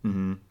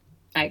 Mm-hmm.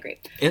 I agree.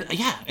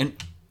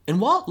 And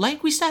Walt,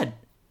 like we said,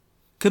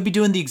 could be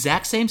doing the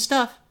exact same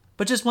stuff,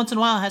 but just once in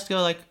a while has to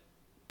go like,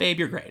 babe,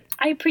 you're great.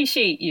 I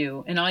appreciate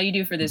you and all you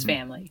do for this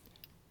family.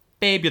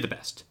 Babe, you're the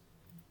best.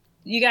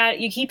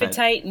 You keep it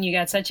tight, and you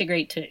got such a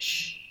great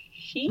tush.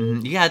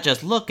 You gotta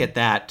just look at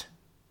that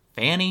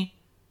fanny.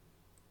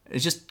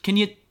 It's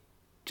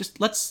just,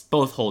 let's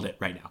both hold it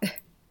right now.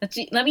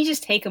 Let me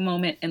just take a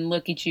moment and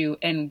look at you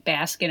and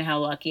bask in how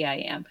lucky I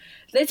am.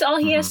 That's all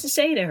he has to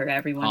say to her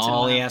every once in a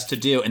while. All he has to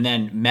do, and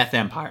then meth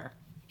empire.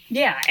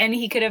 Yeah, and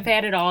he could have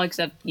had it all,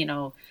 except,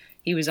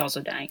 he was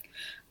also dying.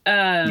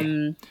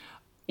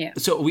 Yeah.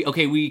 So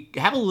we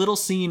have a little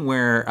scene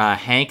where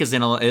Hank is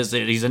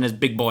he's in his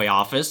big boy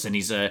office, and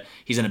he's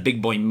in a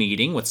big boy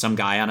meeting with some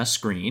guy on a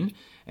screen,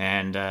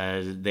 and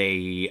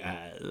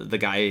the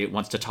guy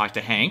wants to talk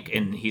to Hank,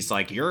 and he's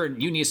like, you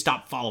need to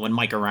stop following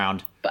Mike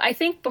around. But I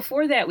think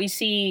before that we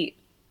see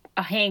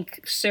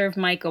Hank serve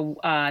Mike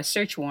a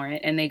search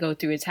warrant, and they go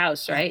through his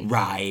house, right?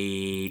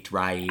 Right.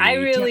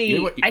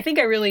 I think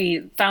I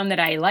really found that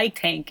I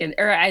liked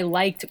I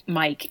liked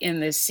Mike in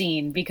this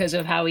scene because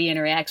of how he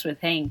interacts with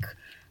Hank.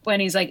 When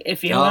he's like,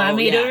 if you want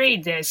me to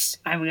read this,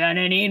 I'm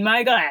gonna need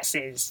my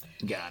glasses.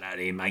 Gotta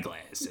need my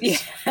glasses.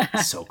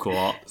 Yeah. So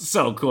cool.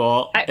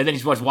 And then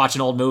he's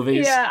watching old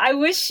movies. Yeah, I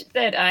wish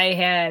that I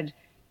had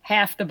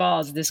half the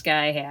balls this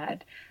guy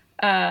had.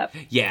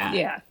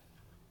 Yeah.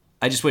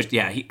 I just wish,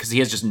 because he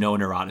has just no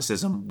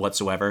neuroticism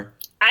whatsoever.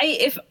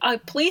 If a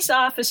police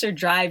officer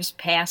drives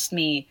past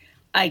me,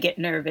 I get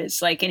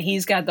nervous. Like, and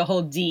he's got the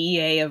whole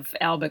DEA of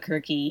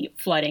Albuquerque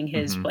flooding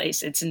his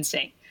place. It's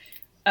insane.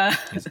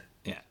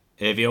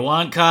 If you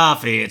want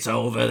coffee, it's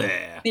over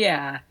there.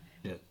 Yeah.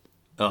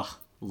 Ugh,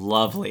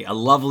 lovely. A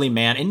lovely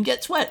man. And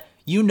guess what?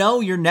 You're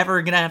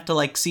never going to have to,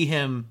 like, see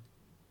him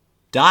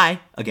die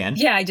again.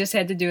 Yeah, I just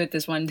had to do it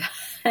this one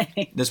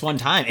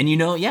time. And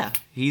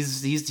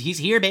he's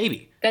here,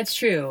 baby. That's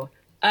true.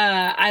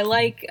 I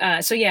like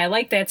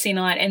that scene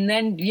a lot. And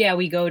then,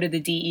 we go to the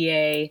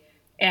DEA.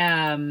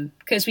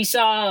 Because we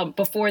saw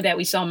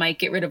Mike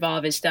get rid of all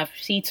of his stuff.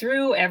 He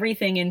threw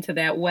everything into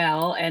that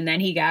well, and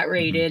then he got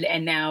raided,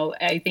 and now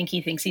I think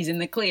he thinks he's in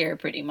the clear,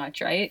 pretty much,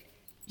 right?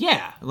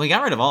 Yeah, well, he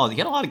got rid of he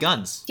had a lot of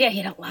guns. Yeah, he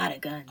had a lot of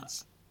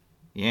guns.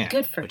 Yeah.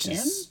 Good for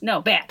him.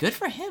 No, bad. Good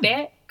for him.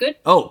 Bad? Good?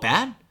 Oh,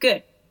 bad?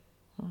 Good.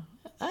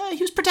 He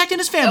was protecting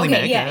his family,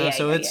 man.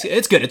 So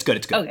it's good. It's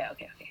good.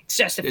 Okay. It's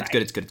justified.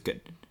 It's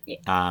good.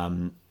 Yeah.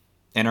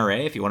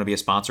 NRA, if you want to be a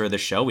sponsor of the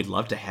show, we'd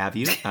love to have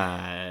you.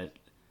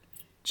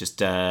 Just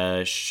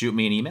shoot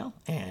me an email,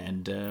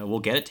 and we'll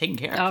get it taken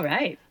care of. All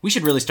right. We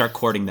should really start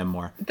courting them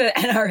more. The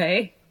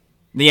NRA?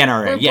 The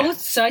NRA, We're both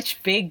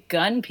such big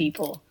gun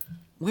people.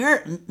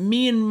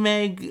 Me and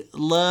Meg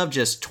love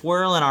just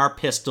twirling our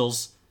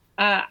pistols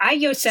I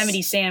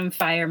Yosemite Sam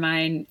fire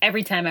mine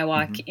every time I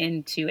walk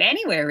into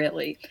anywhere,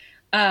 really.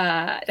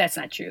 That's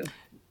not true.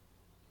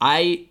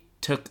 I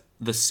took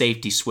the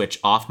safety switch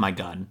off my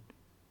gun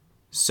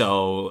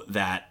so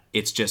that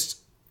it's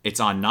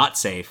on not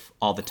safe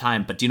all the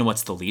time. But do you know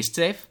what's the least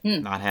safe?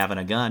 Not having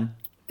a gun.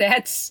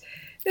 This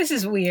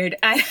is weird.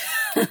 I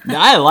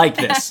like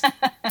this.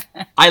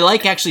 I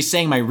like actually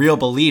saying my real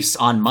beliefs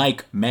on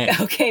Mike May.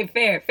 Okay,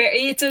 fair.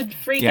 It's a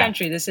free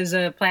country. This is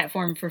a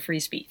platform for free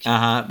speech.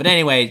 But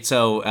anyway,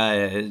 so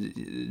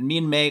me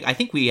and Meg, I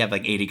think we have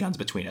like 80 guns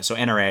between us. So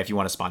NRA, if you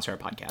want to sponsor our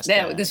podcast,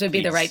 this would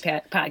be please. the right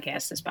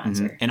podcast to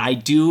sponsor. And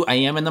I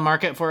am in the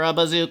market for a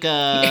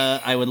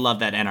bazooka. I would love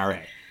that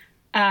NRA.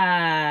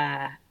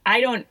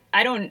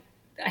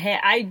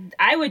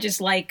 I would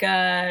just like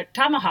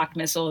Tomahawk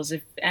missiles.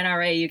 If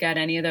NRA, you got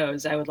any of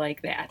those, I would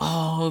like that.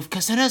 Oh,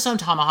 send us some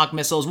Tomahawk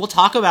missiles. We'll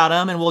talk about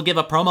them and we'll give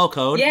a promo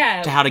code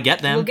to how to get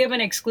them. We'll give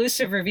an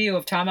exclusive review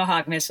of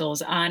Tomahawk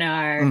missiles on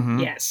our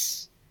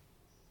yes.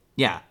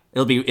 Yeah,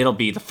 it'll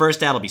be the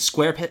first ad will be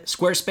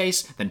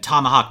Squarespace, then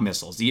Tomahawk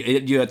missiles.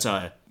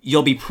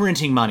 You'll be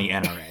printing money,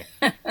 NRA.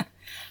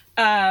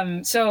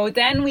 So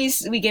then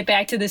we get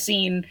back to the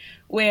scene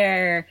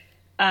where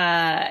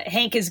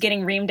Hank is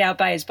getting reamed out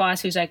by his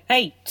boss, who's like,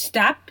 "Hey,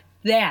 stop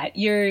that!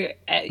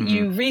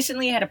 You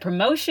recently had a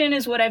promotion,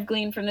 is what I've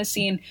gleaned from the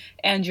scene,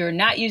 and you're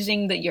not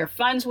using your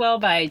funds well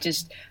by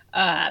just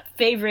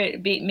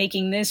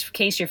making this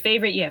case your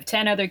favorite. You have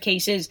 10 other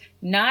cases.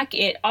 Knock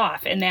it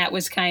off." And that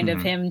was kind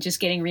of him just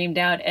getting reamed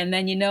out. And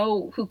then you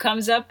know who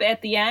comes up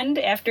at the end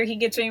after he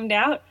gets reamed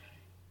out?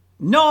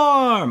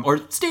 Norm or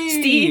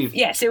Steve.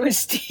 Yes, it was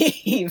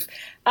Steve.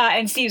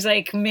 And Steve's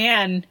like,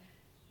 "Man,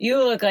 you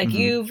look like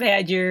you've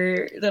had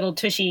your little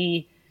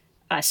tushy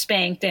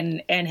spanked."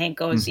 And Hank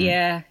goes,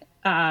 "Yeah."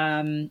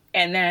 And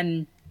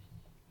then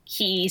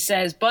he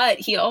says, but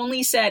he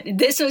only said,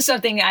 this is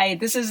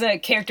a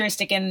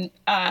characteristic in,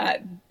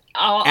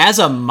 as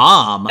a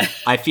mom,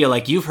 I feel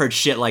like you've heard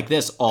shit like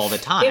this all the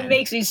time. It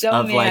makes me so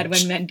mad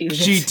when men do this.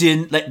 She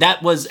didn't,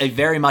 that was a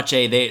very much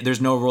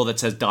there's no rule that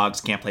says dogs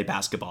can't play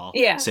basketball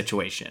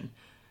situation.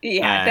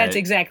 Yeah, that's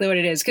exactly what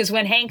it is. Because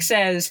when Hank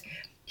says,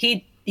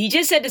 he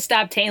just said to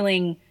stop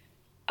tailing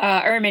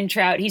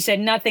Ehrmantraut. He said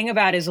nothing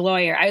about his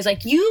lawyer. I was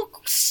like, you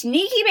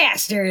sneaky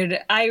bastard.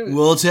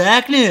 Well,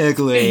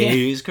 technically,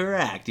 he's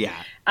correct.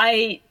 Yeah.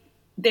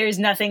 There's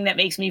nothing that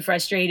makes me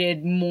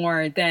frustrated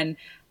more than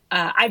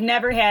I've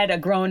never had a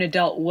grown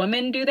adult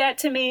woman do that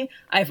to me.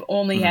 I've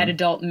only had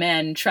adult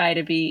men try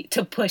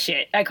to push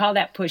it. I call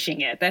that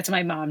pushing it. That's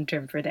my mom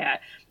term for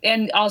that.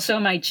 And also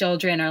my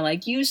children are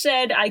like, you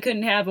said I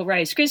couldn't have a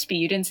Rice Krispie.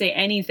 You didn't say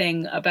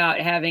anything about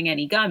having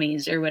any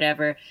gummies or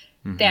whatever.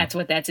 That's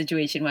what that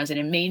situation was, and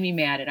it made me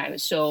mad, and I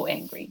was so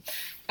angry.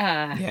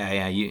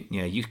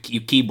 You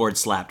keyboard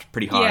slapped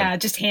pretty hard. Yeah,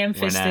 just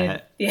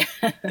ham-fisted.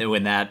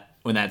 When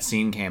that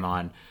scene came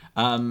on.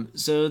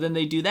 So then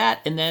they do that,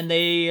 and then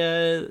they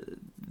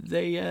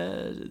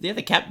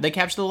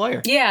capture the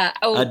lawyer. Yeah.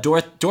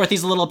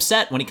 Dorothy's a little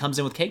upset when he comes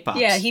in with cake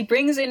pops. Yeah, he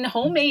brings in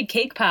homemade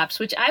cake pops,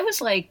 which I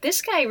was like,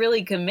 this guy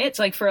really commits.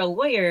 Like, for a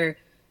lawyer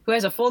who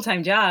has a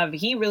full-time job,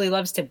 he really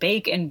loves to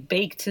bake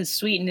to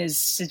sweeten his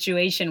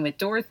situation with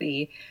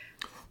Dorothy.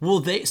 Well,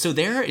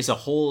 there is a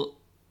whole.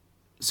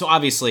 So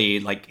obviously,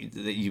 like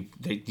you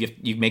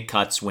make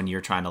cuts when you're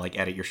trying to like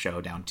edit your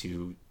show down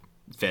to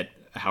fit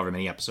however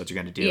many episodes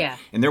you're going to do. Yeah.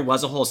 And there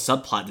was a whole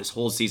subplot this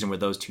whole season where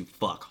those two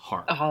fuck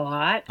hard. A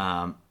lot.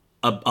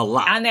 A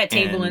lot on that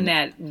table in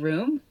that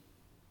room.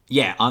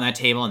 Yeah, on that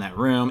table in that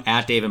room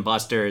at Dave and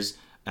Buster's,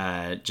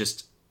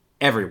 just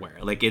everywhere.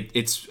 Like it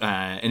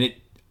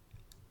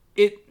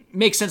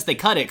makes sense they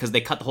cut it because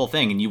they cut the whole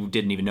thing and you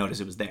didn't even notice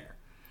it was there.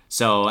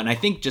 So, and I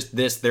think just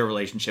their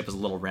relationship is a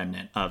little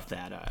remnant of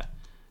that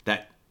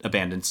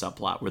abandoned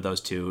subplot where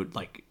those two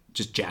like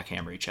just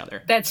jackhammer each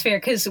other. That's fair,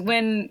 because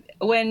when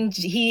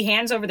he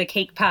hands over the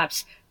cake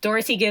pops,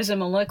 Dorothy gives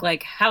him a look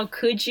like, how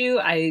could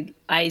you? I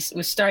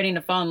was starting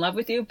to fall in love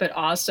with you, but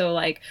also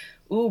like,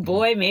 ooh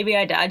boy, maybe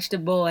I dodged a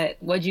bullet.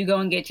 What'd you go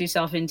and get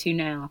yourself into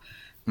now?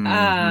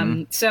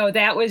 So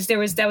that was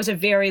a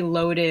very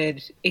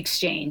loaded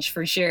exchange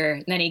for sure.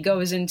 And then he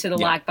goes into the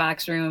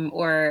lockbox room,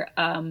 or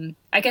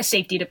I guess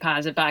safety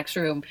deposit box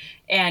room,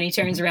 and he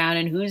turns around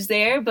and who's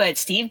there but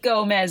Steve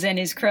Gomez and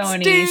his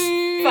cronies.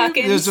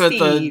 Fucking just Steve. With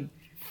the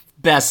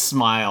best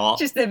smile.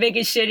 Just the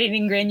biggest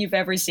shit-eating grin you've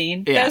ever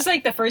seen. Yeah. That was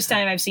like the first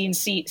time I've seen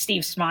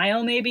Steve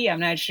smile, maybe. I'm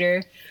not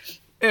sure.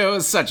 It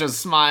was such a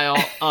smile.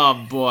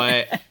 Oh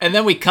boy. And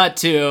then we cut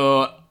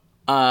to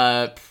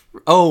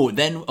so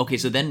then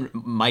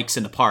Mike's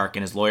in the park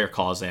and his lawyer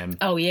calls him.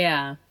 Oh,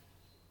 yeah.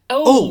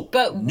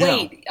 But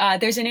wait,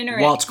 there's an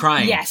interaction. Walt's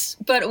crying. Yes,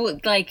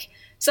 but like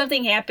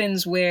something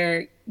happens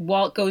where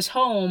Walt goes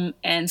home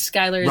and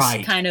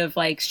Skylar's kind of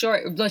like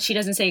short. Look, she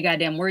doesn't say a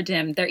goddamn word to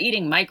him. They're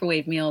eating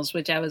microwave meals,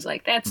 which I was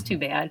like, that's too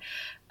bad.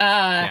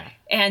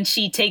 And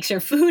she takes her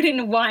food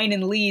and wine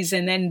and leaves,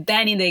 and then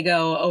they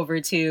go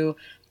over to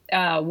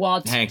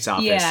Walt's Hank's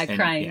office,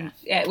 crying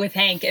with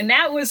Hank. And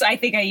that was, I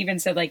think I even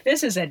said, like,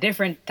 this is a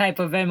different type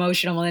of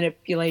emotional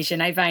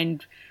manipulation I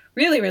find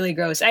really, really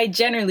gross. I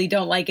generally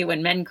don't like it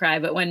when men cry,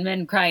 but when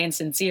men cry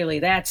insincerely,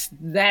 that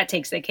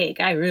takes the cake.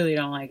 I really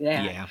don't like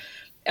that. Yeah.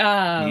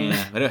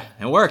 Yeah, but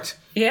it worked.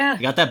 Yeah.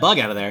 You got that bug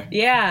out of there.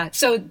 Yeah.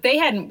 So they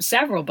had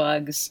several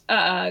bugs.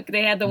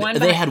 They had the one.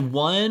 They had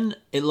one.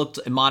 It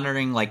looked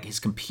monitoring like his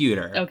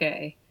computer.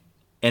 Okay.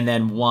 And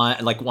then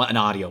an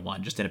audio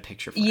one, just in a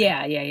picture frame.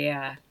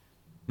 Yeah.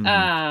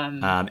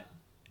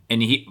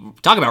 And he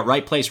talk about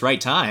right place,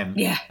 right time.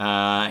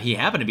 Yeah. He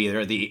happened to be there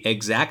at the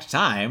exact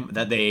time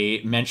that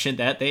they mentioned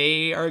that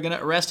they are going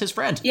to arrest his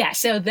friend. Yeah.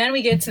 So then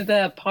we get to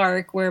the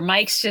park where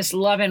Mike's just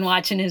loving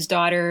watching his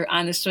daughter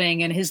on the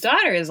swing, and his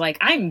daughter is like,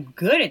 "I'm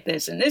good at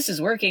this, and this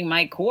is working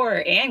my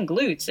core and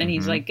glutes." And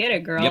he's like, "Get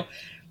it, girl." Yep.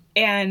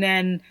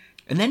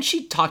 And then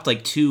she talked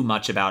like too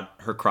much about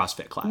her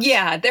CrossFit class.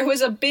 Yeah, there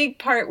was a big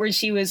part where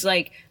she was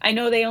like, I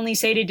know they only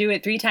say to do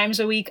it 3 times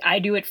a week. I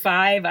do it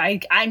 5.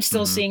 I'm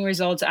still seeing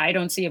results. I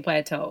don't see a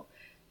plateau.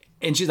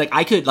 And she's like,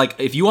 I could, like,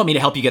 if you want me to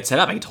help you get set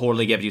up, I can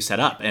totally get you set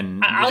up.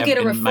 And I'll get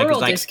a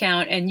referral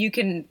discount, and you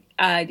can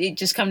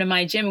just come to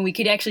my gym, and we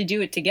could actually do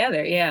it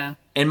together. Yeah.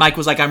 And Mike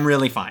was like, I'm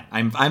really fine.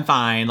 I'm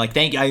fine. Like,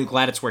 thank you. I'm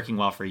glad it's working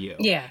well for you.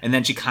 Yeah. And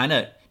then she kind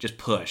of just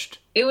pushed.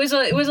 It was a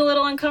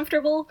little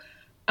uncomfortable.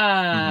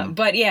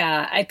 But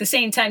yeah, at the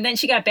same time, then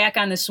she got back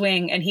on the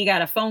swing, and he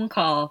got a phone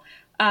call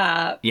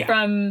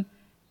from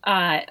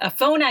a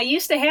phone I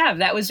used to have.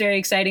 That was very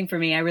exciting for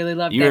me. I really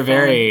loved You that were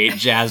very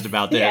jazzed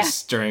about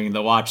this during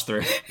the watch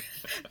through.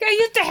 I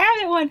used to have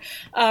that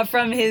one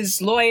from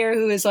his lawyer,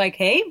 who was like,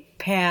 "Hey,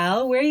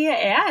 pal, where you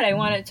at? I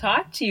want to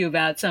talk to you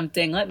about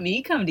something. Let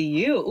me come to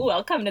you. Ooh,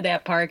 I'll come to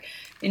that park."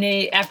 And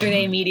after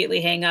they immediately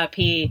hang up,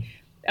 he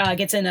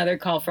gets another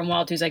call from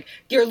Walt, who's like,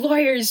 "Your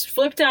lawyers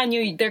flipped on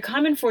you. They're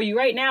coming for you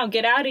right now.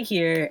 Get out of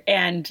here."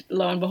 And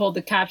lo and behold,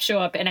 the cops show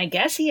up, and I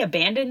guess he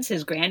abandons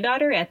his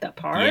granddaughter at the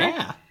park.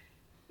 Yeah.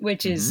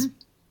 Which is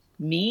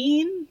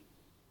mean.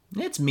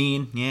 It's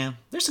mean, yeah.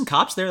 There's some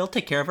cops there. They'll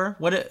take care of her.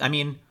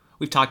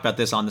 We've talked about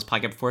this on this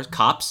podcast before.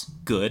 Cops,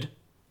 good.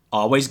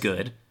 Always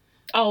good.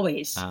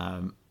 Always.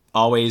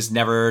 Always,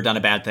 never done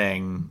a bad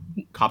thing.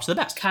 Cops are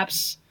the best.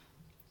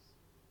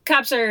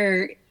 Cops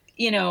are,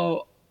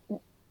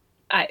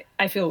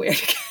 I feel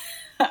weird.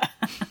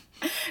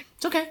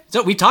 It's okay.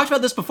 So we talked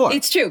about this before.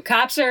 It's true.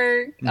 Cops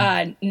are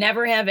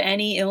never have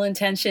any ill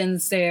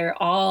intentions. They're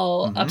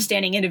all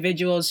upstanding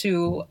individuals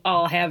who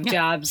all have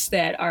jobs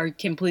that are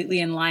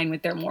completely in line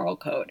with their moral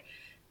code,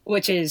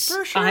 which is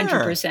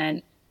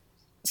 100%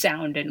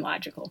 sound and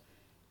logical.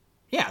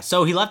 Yeah.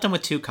 So he left him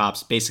with 2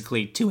 cops,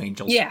 basically 2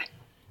 angels. Yeah.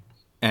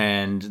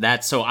 And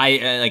that's so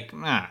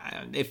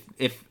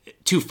if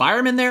 2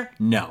 firemen there,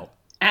 no.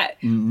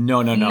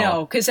 No.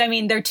 No, because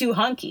they're too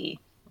hunky.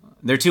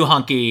 They're too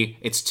hunky.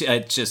 It's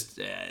just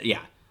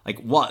like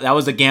that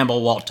was the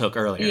gamble Walt took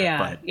earlier.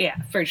 Yeah, yeah,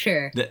 for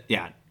sure.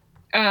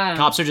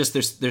 Cops are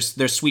just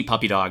they're sweet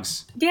puppy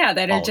dogs. Yeah,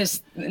 that are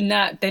just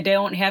not. They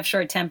don't have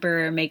short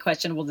temper or make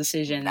questionable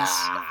decisions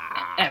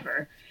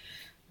ever.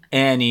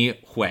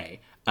 Anyway,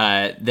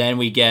 then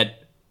we get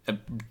a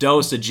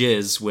dose of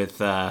jizz with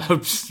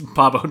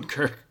Bob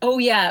Odenkirk. Oh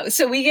yeah,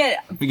 so we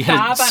get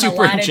Bob a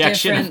super on a lot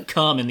injection of different of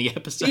cum in the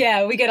episode.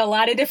 Yeah, we get a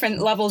lot of different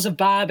levels of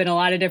Bob in a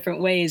lot of different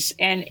ways,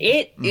 and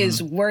it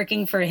is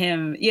working for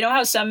him. You know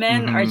how some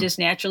men are just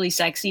naturally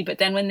sexy, but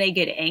then when they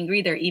get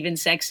angry, they're even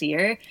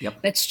sexier? Yep.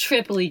 That's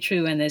triply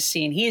true in this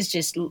scene. He is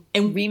just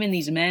reaming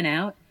these men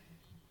out.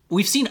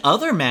 We've seen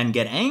other men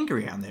get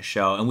angry on this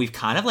show, and we've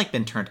kind of like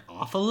been turned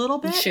off a little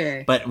bit.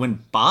 Sure. But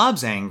when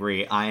Bob's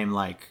angry, I'm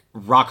like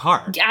rock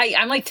hard.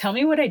 I'm like, tell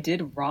me what I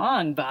did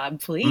wrong, Bob,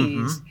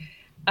 please.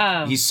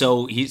 He's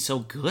so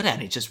good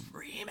at it, just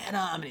reaming him,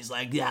 and he's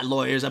like, "Yeah,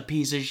 lawyer's a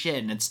piece of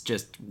shit," and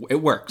it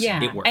works.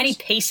 Yeah, it works. And he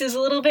paces a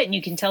little bit, and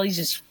you can tell he's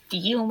just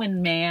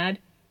fuming mad.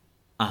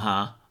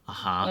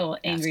 Little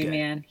angry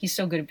man. He's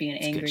so good at being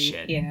angry. Good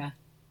shit. Yeah.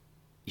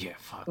 Yeah,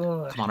 fuck.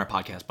 Ugh. Come on our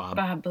podcast, Bob.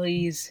 Bob,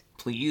 please.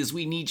 Please,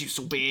 we need you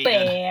so bad.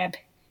 Bad.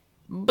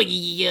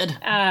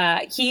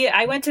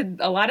 I went to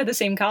a lot of the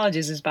same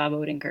colleges as Bob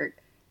Odenkirk.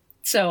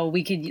 So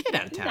we could get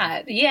out of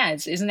town.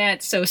 Isn't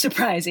that so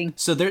surprising?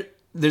 So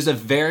there's a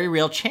very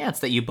real chance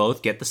that you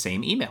both get the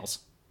same emails.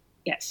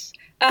 Yes.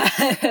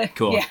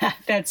 Cool. Yeah,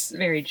 that's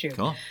very true.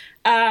 Cool.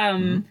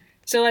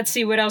 So let's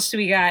see, what else do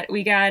we got?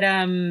 We got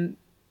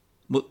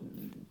well,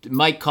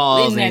 Mike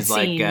calls and he's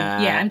scene,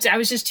 like, I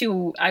was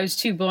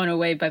too blown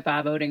away by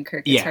Bob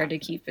Odenkirk. It's hard to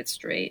keep it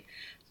straight.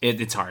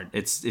 It's hard.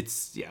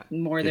 It's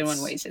more than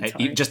one way. It's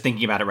hard. Just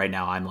thinking about it right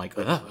now, I'm like,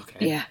 oh,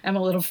 okay. Yeah, I'm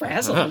a little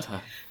frazzled.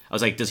 I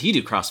was like, does he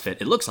do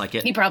CrossFit? It looks like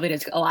it. He probably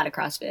does a lot of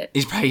CrossFit.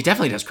 He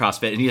definitely does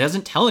CrossFit, and he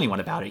doesn't tell anyone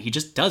about it. He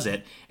just does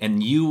it,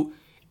 and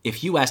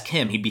if you ask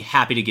him, he'd be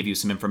happy to give you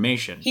some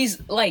information.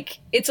 He's like,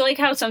 it's like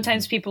how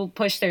sometimes people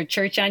push their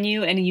church on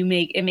you, and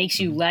it makes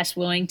you less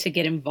willing to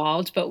get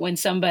involved. But when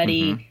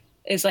somebody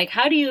is like,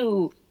 how do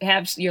you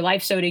have your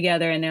life so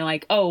together? And they're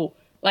like, oh,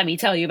 let me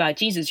tell you about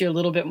Jesus. You're a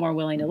little bit more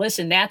willing to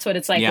listen. That's what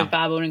it's like with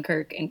Bob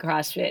Odenkirk and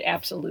CrossFit.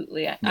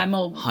 Absolutely. I'm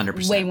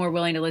 100%. Way more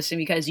willing to listen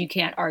because you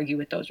can't argue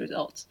with those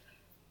results.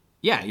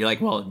 Yeah. You're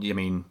like, well, I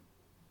mean,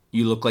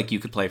 you look like you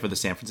could play for the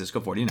San Francisco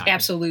 49ers.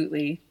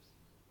 Absolutely.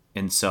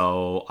 And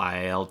so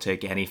I'll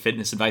take any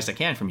fitness advice I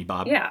can from you,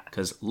 Bob. Yeah.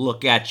 Because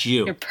look at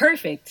you. You're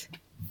perfect.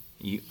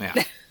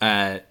 Yeah.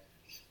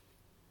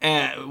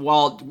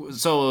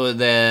 So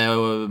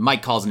the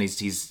Mike calls and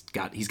he's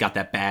got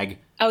that bag.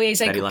 Oh, yeah, he's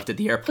that like, he left at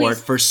the airport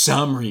for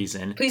some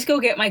reason. Please go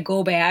get my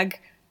go bag,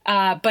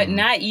 but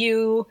not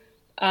you,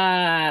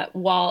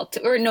 Walt,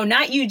 or no,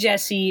 not you,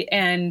 Jesse.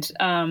 And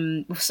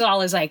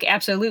Saul is like,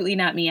 absolutely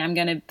not me.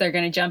 They're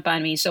gonna jump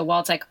on me. So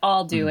Walt's like,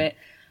 I'll do it.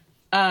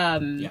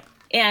 Yeah.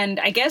 And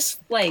I guess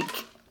like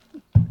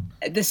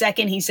the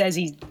second he says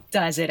he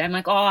does it, I'm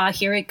like, oh,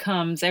 here it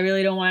comes. I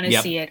really don't want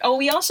to see it. Oh,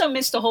 we also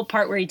missed the whole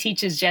part where he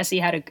teaches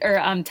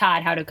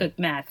Todd how to cook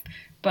meth.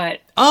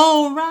 But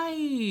oh,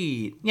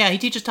 right. Yeah, he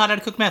teaches Todd how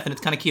to cook meth, and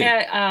it's kind of cute.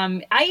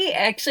 I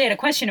actually had a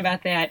question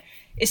about that.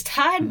 Is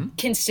Todd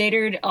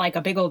considered like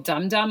a big old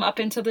dum-dum up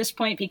until this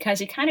point? Because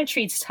he kind of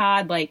treats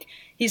Todd like,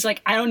 he's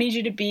like, I don't need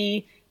you to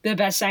be the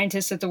best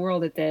scientist in the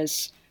world at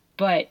this,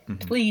 but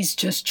please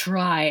just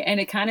try. And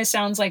it kind of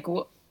sounds like,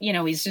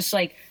 he's just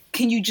like,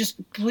 can you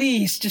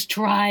please just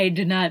try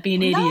to not be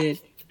an idiot?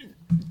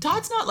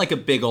 Todd's not like a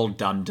big old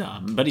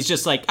dum-dum, but he's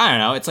just like, I don't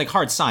know, it's like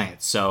hard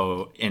science.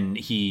 So, and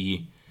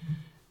he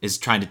is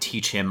trying to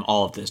teach him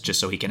all of this just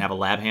so he can have a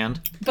lab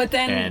hand. But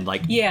then,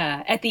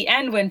 at the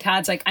end when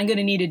Todd's like, I'm going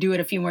to need to do it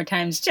a few more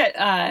times,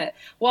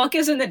 Walt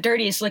gives him the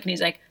dirtiest look and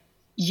he's like,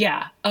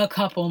 yeah, a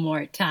couple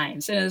more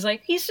times. And it was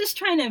like, he's just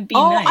trying to be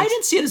nice. I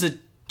didn't see it as a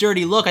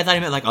dirty look. I thought he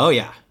meant like, oh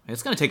yeah,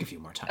 it's going to take a few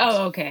more times.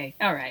 Oh, okay.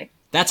 All right.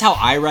 That's how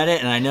I read it.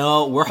 And I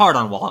know we're hard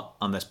on Walt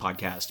on this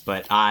podcast,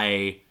 but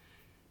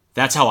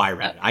that's how I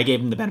read it. I gave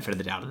him the benefit of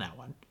the doubt on that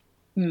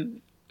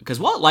one.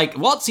 Because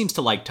Walt seems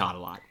to like Todd a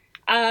lot.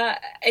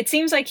 It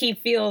seems like he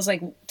feels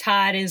like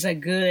Todd is a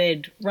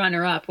good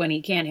runner-up when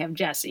he can't have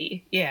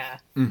Jesse. Yeah.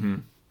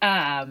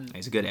 Mm-hmm.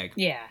 He's a good egg.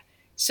 Yeah.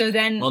 So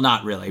then... Well,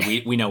 not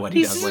really. We know what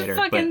he does later. He's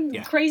a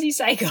fucking crazy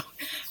psycho.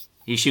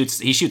 He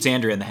shoots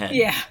Andrew in the head.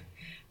 Yeah.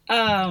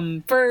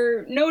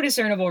 For no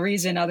discernible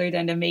reason other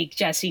than to make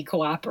Jesse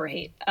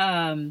cooperate.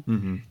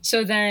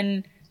 So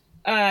then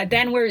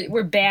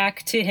we're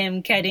back to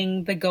him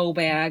getting the go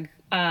bag.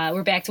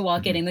 We're back to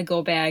Walt getting the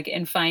go bag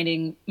and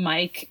finding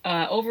Mike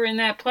over in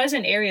that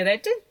pleasant area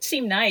that did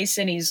seem nice,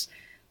 and he's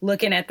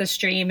looking at the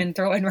stream and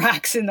throwing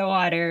rocks in the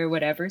water or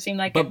whatever. Seemed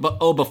like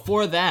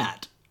before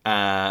that,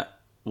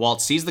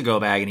 Walt sees the go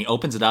bag and he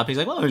opens it up. He's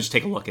like, well, let me just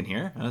take a look in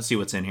here. Let's see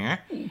what's in here.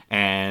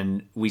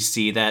 And we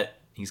see that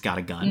he's got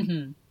a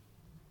gun.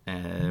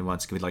 And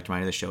once again, we'd like to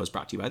remind you the show is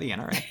brought to you by the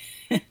NRA.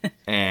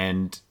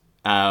 And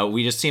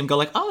we just see him go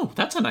like, oh,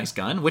 that's a nice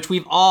gun, which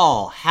we've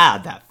all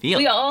had that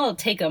feeling. We all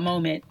take a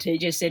moment to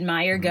just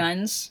admire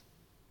guns.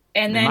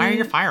 And then admire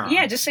your firearm.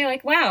 Yeah, just say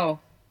like, wow,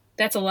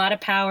 that's a lot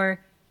of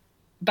power.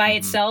 By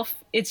itself,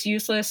 it's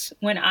useless.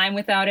 When I'm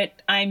without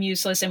it, I'm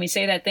useless. And we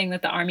say that thing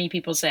that the army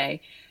people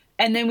say.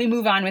 And then we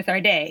move on with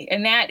our day.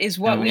 And that is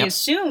what we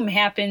assume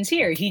happens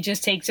here. He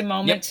just takes a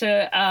moment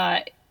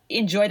to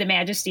enjoy the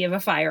majesty of a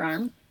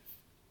firearm.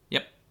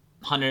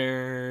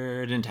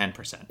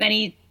 110%. Then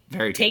he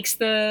takes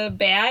the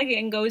bag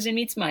and goes and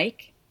meets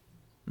Mike.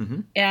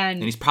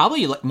 And he's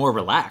probably more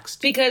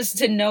relaxed. Because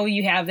to know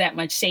you have that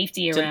much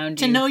safety around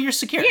you. To know you're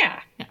secure.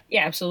 Yeah,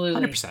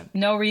 absolutely. 100%.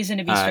 No reason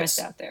to be stressed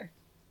out there.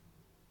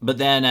 But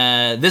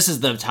then this is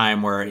the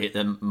time where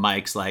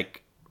Mike's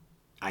like,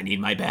 I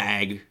need my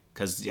bag.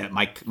 Because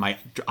my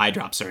eye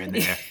drops are in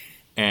there.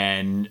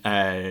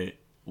 And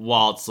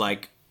Walt's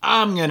like,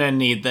 I'm going to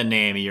need the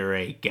name of your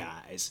 8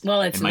 guys.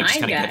 Well, it's 9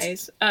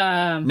 guys.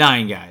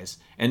 9 guys.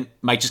 And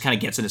Mike just kind of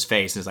gets in his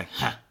face and is like,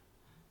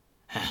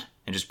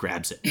 and just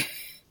grabs it.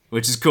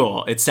 Which is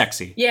cool. It's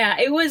sexy. Yeah,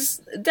 it was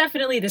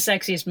definitely the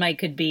sexiest Mike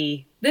could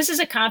be. This is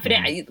a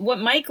confident... What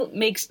Mike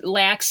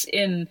lacks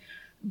in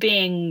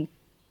being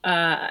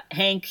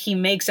Hank, he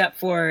makes up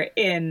for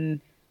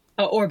in...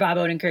 or Bob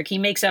Odenkirk, he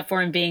makes up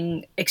for in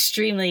being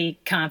extremely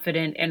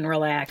confident and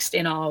relaxed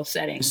in all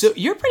settings. So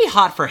you're pretty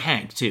hot for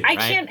Hank, too, right?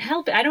 I can't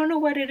help it. I don't know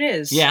what it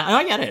is. Yeah,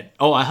 I get it.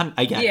 Oh,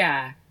 I get it.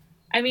 Yeah.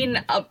 I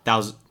mean,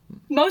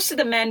 most of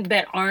the men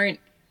that aren't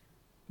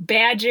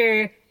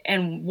Badger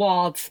and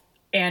Walt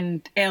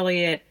and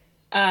Elliot,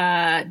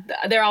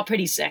 they're all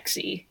pretty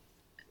sexy.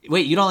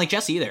 Wait, you don't like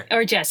Jesse either?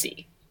 Or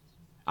Jesse.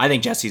 I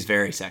think Jesse's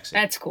very sexy.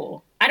 That's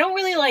cool. I don't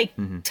really like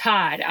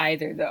Todd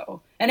either,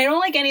 though. And I don't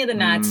like any of the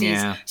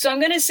Nazis. So I'm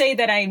going to say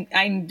that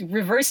I'm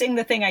reversing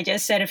the thing I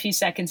just said a few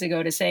seconds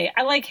ago to say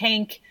I like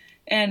Hank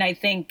and I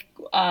think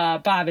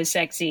Bob is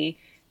sexy.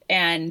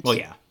 And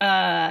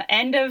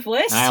end of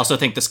list. And I also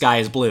think the sky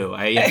is blue.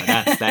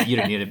 That's that. You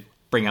don't need to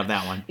bring up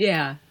that one.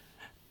 Yeah.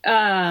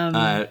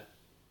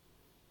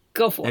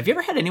 Go for it. Have you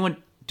ever had anyone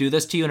do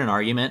this to you in an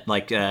argument?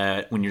 Like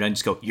when you're done,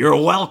 just go, "You're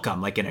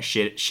welcome," like in a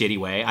shitty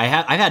way.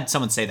 I've had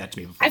someone say that to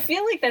me before. I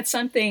feel like that's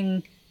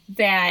something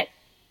that.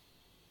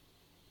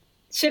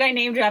 Should I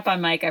name drop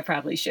on Mike? I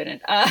probably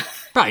shouldn't.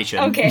 Probably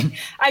shouldn't. Okay.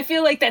 I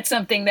feel like that's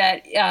something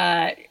that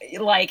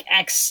like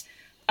ex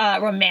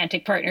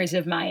romantic partners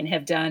of mine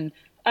have done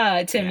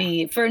to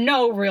me for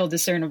no real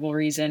discernible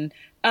reason.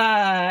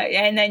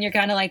 And then you're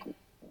kind of like,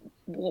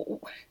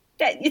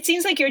 that it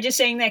seems like you're just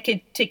saying that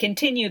to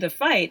continue the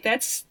fight.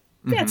 That's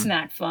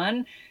not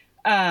fun.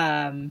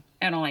 I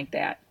don't like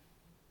that.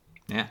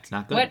 Yeah, it's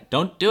not good.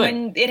 Don't do it.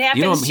 When it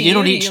happens to you,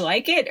 do you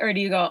like it, or do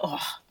you go,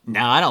 oh?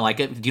 No, I don't like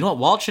it. Do you know what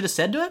Walt should have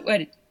said to it?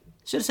 What?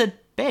 Should have said,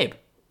 babe,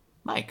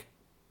 Mike,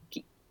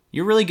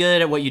 you're really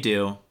good at what you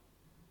do,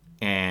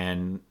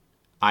 and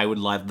I would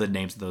love the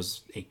names of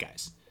those 8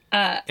 guys.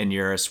 And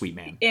you're a sweet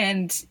man.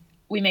 And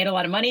we made a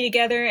lot of money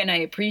together, and I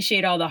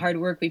appreciate all the hard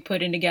work we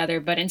put in together.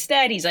 But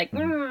instead, he's like,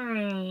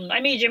 I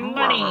made you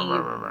money.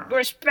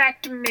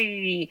 Respect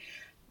me.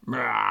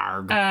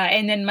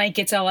 And then Mike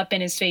gets all up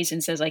in his face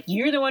and says, like,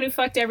 you're the one who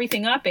fucked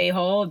everything up,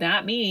 a-hole,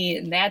 not me.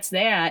 And that's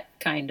that,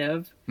 kind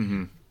of.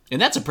 Mm-hmm.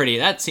 And that's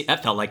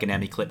that felt like an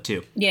Emmy clip,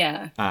 too.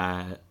 Yeah.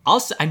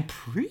 Also, I'm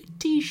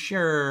pretty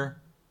sure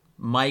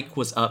Mike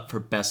was up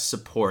for Best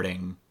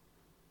Supporting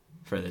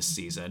for this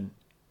season.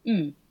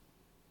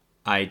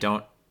 I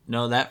don't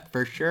know that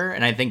for sure.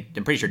 And I'm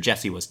pretty sure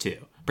Jesse was, too.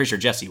 I'm pretty sure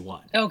Jesse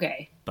won.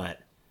 Okay.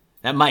 But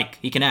that Mike,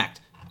 he can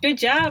act. Good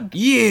job.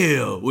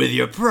 You, with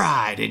your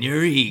pride and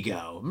your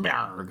ego.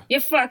 Marg. You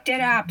fucked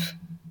it up.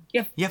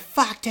 You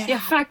fucked it up. You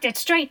fucked it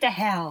straight to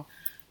hell.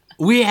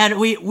 We had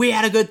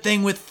a good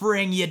thing with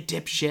Fring, you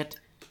dipshit.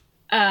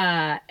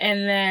 And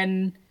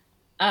then,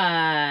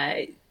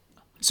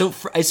 So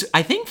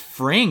I think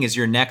Fring is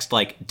your next,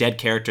 like, dead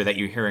character that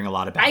you're hearing a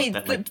lot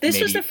about.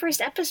 This was the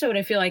first episode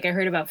I feel like I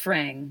heard about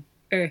Fring.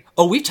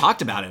 Oh, we've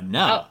talked about him.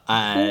 No.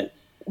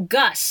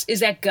 Gus.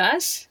 Is that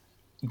Gus?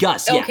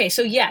 Gus, yeah. Okay,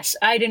 so yes,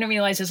 I didn't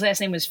realize his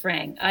last name was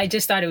Frang. I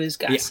just thought it was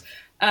Gus.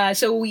 Yeah.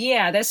 So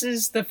yeah, this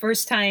is the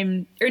first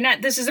time,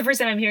 this is the first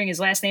time I'm hearing his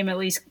last name, at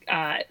least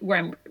where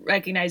I'm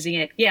recognizing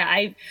it. Yeah,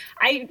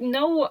 I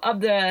know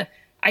of the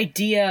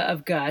idea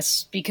of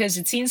Gus because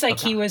it seems like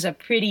he was a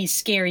pretty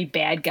scary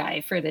bad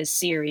guy for this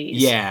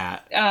series. Yeah.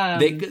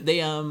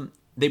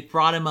 They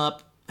brought him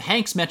up.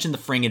 Hanks mentioned the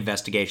Fring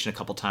investigation a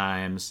couple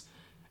times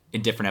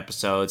in different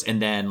episodes,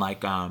 and then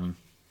like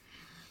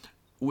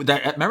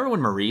remember when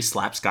Marie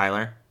slapped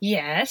Skylar?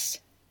 Yes.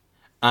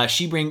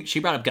 She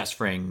brought up Gus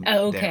Fring.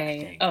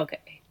 Okay.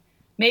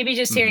 Maybe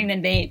just hearing the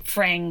name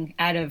Fring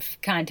out of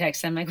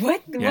context, I'm like,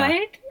 what? Yeah.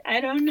 What? I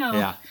don't know.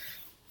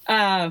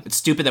 Yeah. It's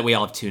stupid that we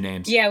all have 2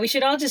 names. Yeah, we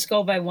should all just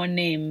go by one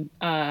name,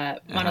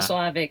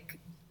 monosyllabic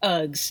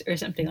Uggs or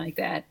something like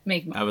that.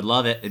 I would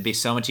love it. It'd be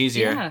so much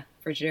easier. Yeah,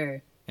 for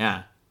sure.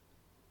 Yeah.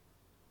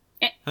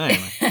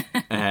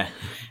 Anyway.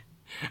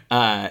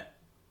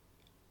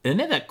 Isn't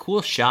it that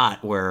cool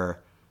shot where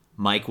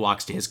Mike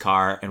walks to his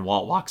car and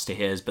Walt walks to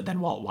his, but then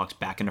Walt walks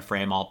back into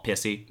frame all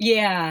pissy?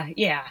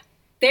 Yeah.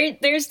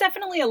 There's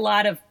definitely a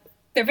lot of...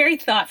 They're very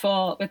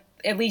thoughtful, with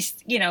at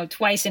least,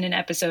 twice in an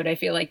episode, I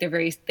feel like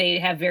they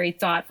have very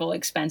thoughtful,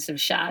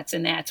 expensive shots,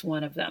 and that's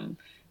one of them.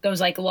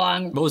 Those, like,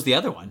 long... What was the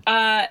other one?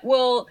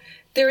 Well,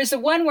 there is the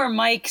one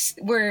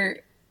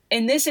where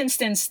in this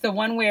instance, the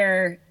one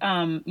where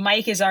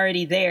Mike is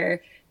already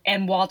there,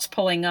 and Walt's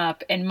pulling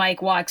up, and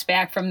Mike walks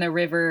back from the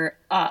river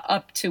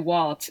up to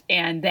Walt,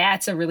 and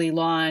that's a really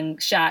long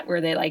shot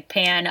where they like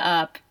pan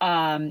up,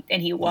 and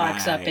he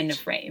walks up into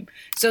frame.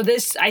 So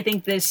I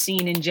think this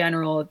scene in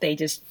general, they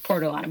just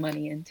poured a lot of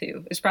money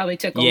into. It probably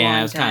took a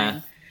long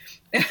time.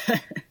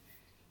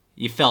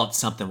 You felt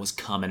something was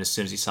coming as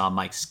soon as you saw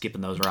Mike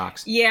skipping those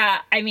rocks. Yeah,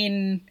 I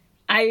mean,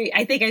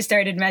 I think I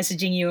started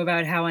messaging you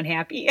about how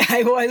unhappy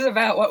I was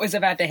about what was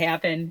about to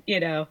happen,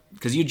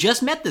 Because you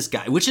just met this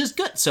guy, which is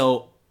good.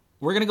 So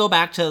we're going to go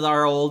back to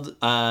our old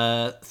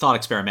thought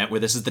experiment where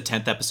this is the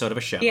 10th episode of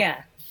a show.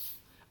 Yeah.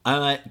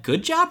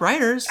 Good job,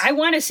 writers. I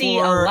want to see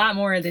a lot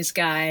more of this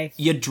guy.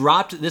 You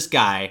dropped this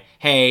guy.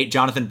 Hey,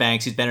 Jonathan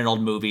Banks, he's been in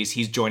old movies.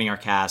 He's joining our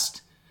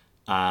cast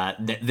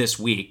this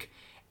week.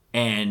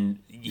 And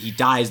he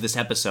dies this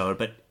episode,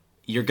 but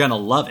you're going to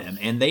love him.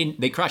 And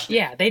they crushed it.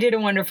 Yeah, they did a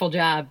wonderful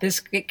job. This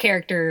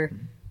character,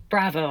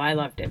 bravo, I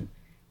loved him.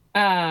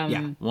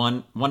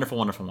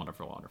 Wonderful.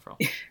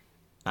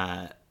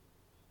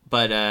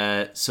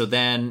 But so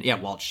then,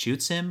 Walt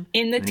shoots him.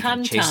 In the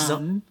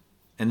tum-tum.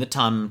 In the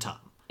tum-tum.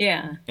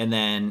 Yeah. And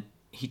then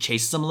he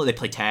chases him. They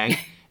play tag.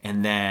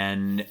 And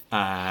then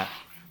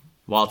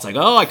Walt's like,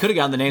 oh, I could have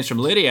gotten the names from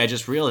Lydia. I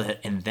just realized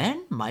it. And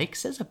then Mike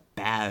says a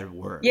bad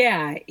word.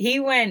 Yeah. He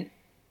went...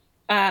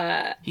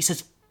 he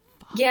says...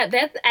 Yeah,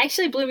 that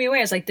actually blew me away.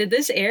 I was like, did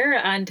this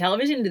air on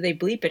television? Did they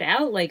bleep it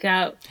out? Like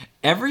how...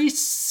 Every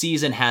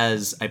season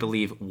has, I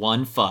believe,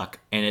 one fuck.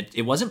 And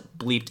it wasn't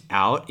bleeped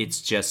out.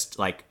 It's just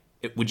like...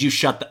 Would you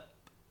shut the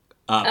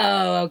up?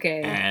 Oh,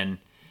 okay. And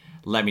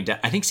let me down.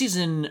 I think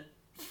season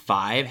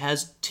 5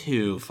 has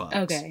 2 fucks.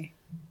 Okay.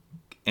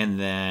 And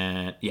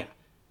then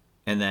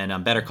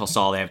Better Call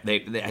Saul.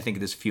 They I think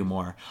there's a few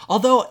more.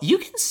 Although you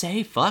can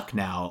say fuck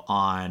now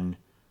on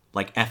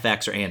like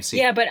FX or AMC.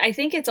 Yeah, but I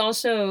think it's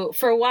also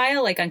for a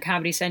while, like on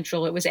Comedy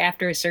Central, it was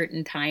after a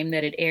certain time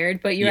that it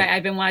aired. But you're right.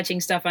 I've been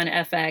watching stuff on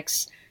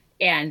FX,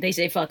 and they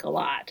say fuck a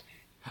lot.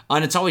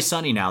 On It's Always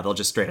Sunny now, they'll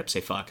just straight up say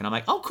fuck. And I'm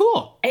like, oh,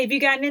 cool. Have you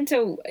gotten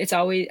into It's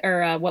Always,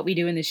 or What We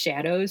Do in the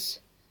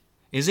Shadows?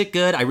 Is it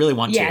good? I really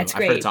want to. Yeah, it's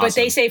I've heard great. it's awesome. But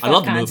they say I fuck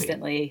love the movie.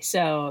 constantly.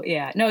 So,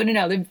 yeah. No.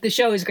 The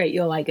show is great.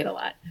 You'll like it a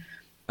lot.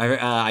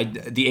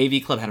 The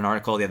AV Club had an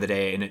article the other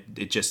day, and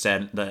it just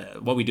said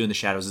What We Do in the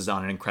Shadows is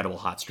on an incredible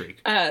hot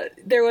streak.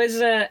 There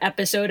was an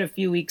episode a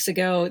few weeks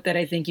ago that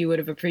I think you would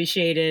have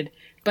appreciated.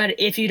 But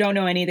if you don't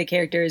know any of the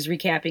characters,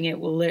 recapping it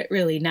will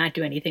really not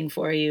do anything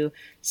for you.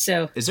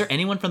 So, is there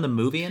anyone from the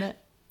movie in it?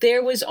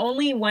 There was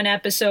only one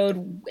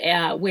episode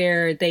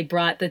where they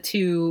brought the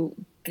two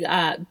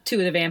of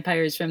the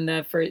vampires from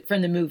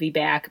the movie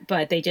back,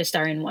 but they just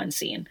are in one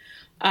scene.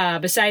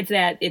 Besides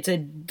that,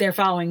 they're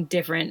following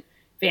different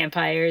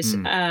vampires,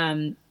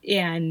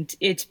 and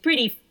it's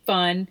pretty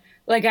fun.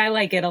 Like, I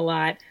like it a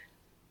lot.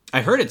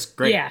 I heard it's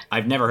great. Yeah.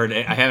 I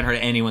haven't heard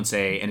anyone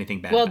say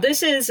anything bad. Well,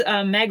 this is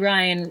Meg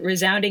Ryan,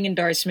 resounding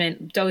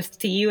endorsement both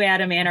to you,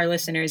 Adam, and our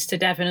listeners to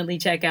definitely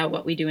check out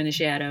What We Do in the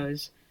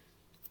Shadows.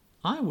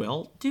 I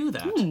will do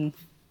that.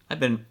 I've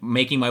been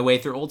making my way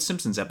through old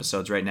Simpsons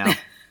episodes right now.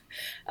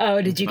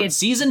 Oh, did you get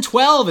season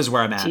 12 is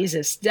where I'm at.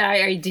 Jesus?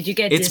 Did you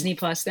get Disney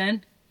Plus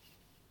then?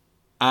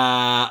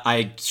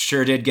 I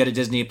sure did get a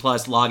Disney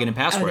Plus login and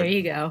password. Oh, there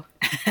you go.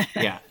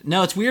 Yeah.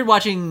 No, it's weird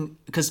watching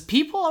because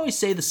people always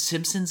say The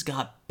Simpsons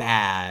got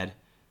bad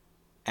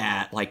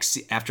at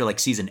after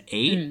season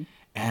 8,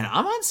 and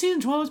I'm on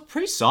season 12. It's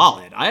pretty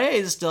solid.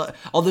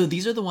 Although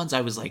these are the ones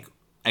I was like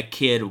a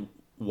kid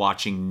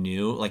watching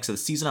new. So the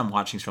season I'm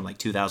watching is from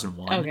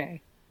 2001.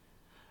 Okay.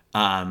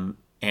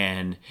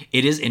 And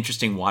it is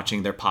interesting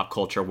watching their pop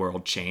culture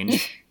world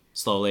change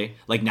slowly.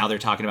 Now they're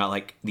talking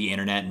about the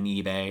internet and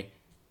eBay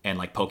and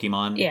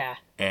Pokemon. Yeah.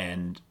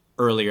 And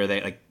earlier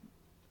they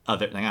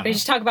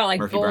just talk about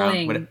Murphy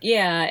bowling, Brown,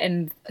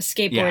 and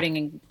skateboarding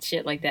and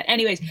shit like that.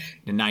 Anyways,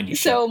 the 90s.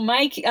 So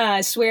Mike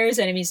swears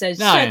at him. He says,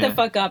 "Shut the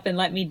fuck up and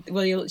let me.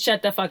 Will you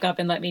shut the fuck up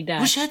and let me die?"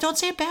 Well, don't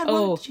say a bad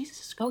word.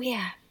 Jesus. Oh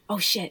yeah. Oh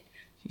shit.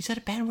 He said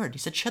a bad word. He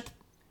said, "Shut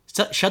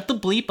the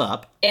bleep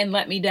up and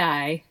let me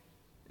die."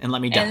 And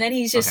let me die. And then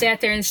he's just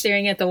sat there and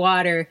staring at the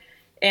water,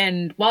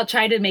 and Walt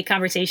tried to make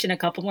conversation a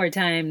couple more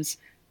times,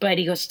 but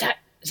he goes,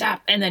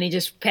 "Stop," and then he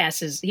just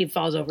passes. He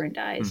falls over and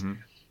dies. Mm-hmm.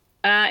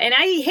 And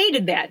I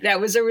hated that.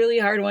 That was a really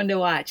hard one to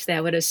watch.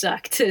 That would have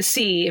sucked to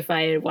see if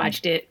I had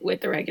watched it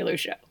with the regular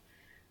show.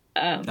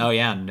 Oh,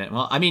 yeah.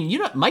 Well, I mean,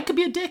 Mike could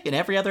be a dick in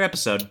every other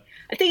episode.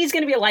 I think he's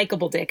going to be a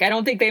likable dick. I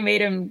don't think they made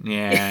him...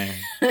 Yeah.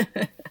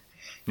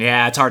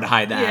 Yeah, it's hard to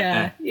hide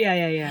that.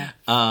 Yeah.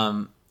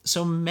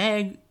 So,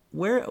 Meg,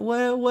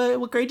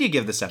 what grade do you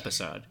give this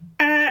episode?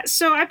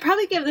 So I'd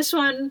probably give this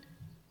one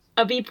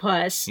a B+.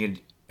 Are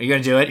you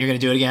going to do it? You're going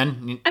to do it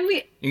again? I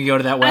mean... You can go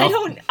to that well? I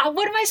don't...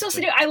 what am I supposed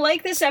to do? I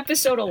like this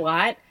episode a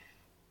lot.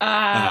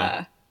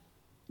 Yeah.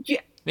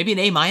 Maybe an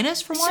A-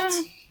 for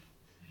once?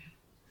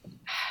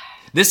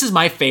 This is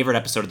my favorite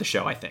episode of the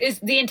show, I think. Is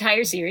the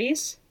entire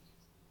series?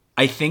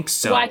 I think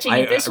so. Watching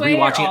it this way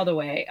or all the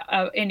way?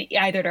 In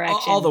either direction?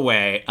 All the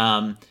way.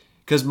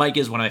 Because Mike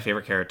is one of my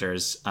favorite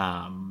characters.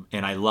 And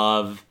I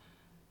love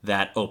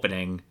that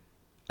opening.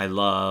 I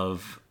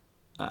love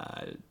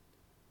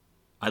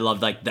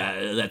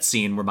that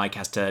scene where Mike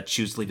has to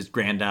choose to leave his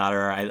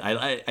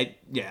granddaughter.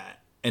 Yeah.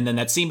 And then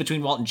that scene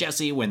between Walt and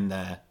Jesse when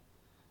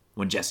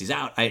Jesse's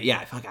out.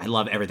 I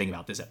love everything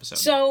about this episode.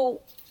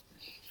 So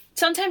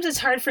sometimes it's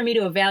hard for me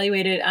to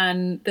evaluate it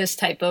on this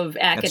type of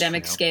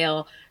academic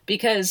scale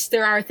because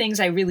there are things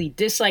I really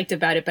disliked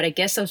about it, but I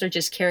guess those are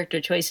just character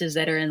choices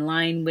that are in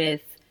line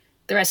with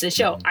the rest of the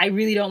show. I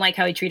really don't like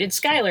how he treated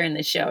Skylar in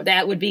this show.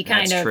 That would be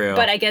kind of,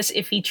 but I guess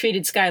if he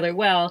treated Skylar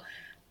well,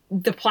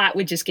 the plot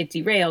would just get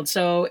derailed.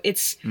 So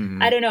it's,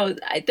 I don't know.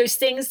 There's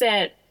things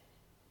that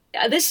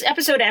this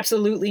episode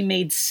absolutely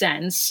made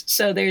sense.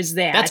 So there's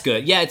that. That's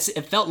good. Yeah.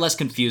 It felt less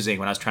confusing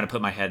when I was trying to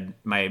put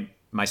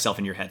myself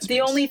in your head.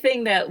 The only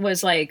thing that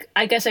was I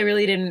guess I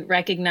really didn't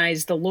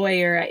recognize the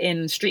lawyer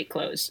in Street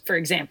Clothes, for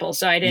example.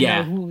 So I didn't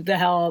know who the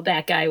hell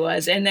that guy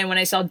was. And then when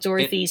I saw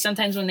Dorothy,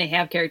 sometimes when they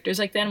have characters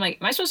like that, I'm like,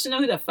 am I supposed to know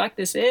who the fuck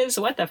this is?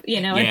 What the, what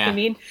I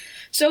mean?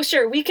 So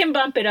sure, we can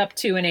bump it up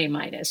to an A-.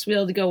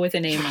 We'll go with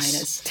an A-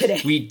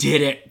 today. We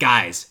did it,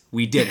 guys.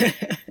 We did it.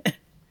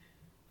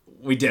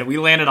 We did it. We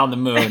landed on the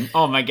moon.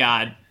 Oh my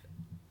God.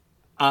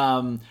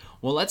 Well,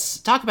 let's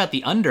talk about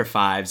the under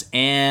fives,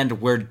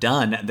 and we're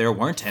done. There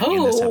weren't any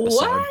in this episode.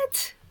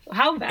 What?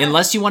 How bad?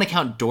 Unless you want to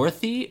count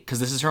Dorothy, because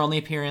this is her only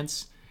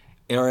appearance,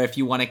 or if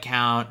you want to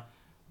count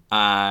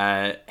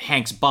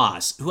Hank's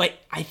boss, who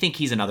I think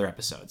he's in other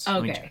episodes. Okay.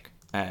 Let me check.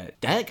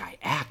 That guy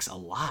acts a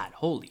lot.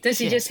 Holy shit. Does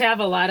he just have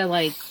a lot of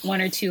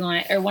one or two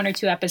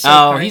episodes?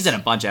 Oh, he's in a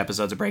bunch of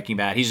episodes of Breaking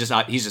Bad. He's just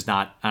not.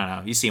 I don't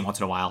know. You see him once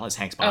in a while as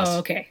Hank's boss. Oh,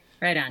 okay,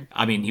 right on.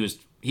 I mean, he was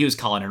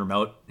calling it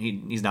remote. He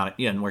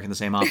doesn't work in the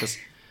same office.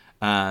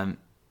 Yeah.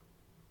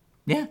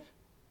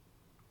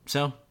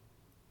 So,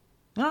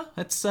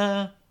 that's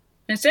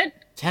it.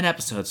 10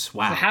 episodes.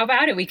 Wow. Well, how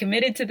about it? We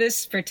committed to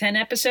this for 10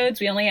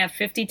 episodes. We only have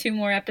 52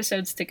 more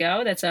episodes to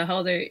go. That's a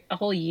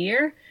whole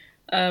year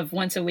of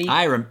once a week.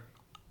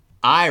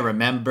 I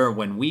remember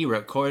when we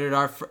recorded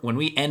when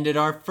we ended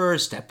our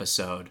first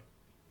episode.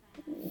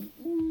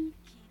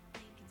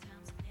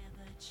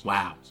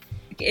 Wow.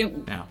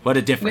 Yeah, what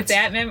a difference. With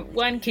that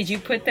one, could you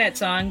put that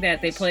song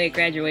that they play at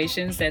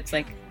graduations that's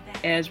like,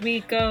 as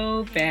we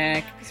go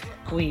back,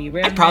 we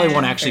remember. I probably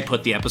won't actually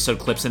put the episode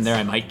clips in there.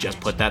 I might just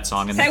put that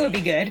song in there. That would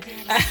be good.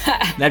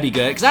 That'd be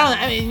good. Because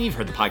I mean, you've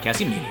heard the podcast.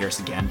 You need to hear us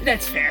again.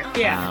 That's fair.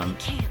 Yeah.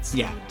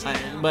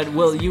 But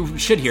you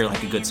should hear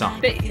like a good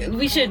song. But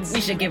we should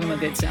give them a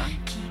good song.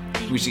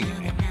 We should.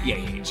 Yeah.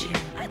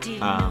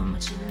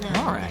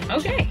 All right.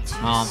 Okay.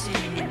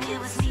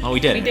 Well, we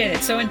did it. We did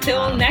it. So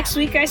until next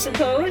week, I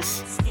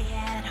suppose.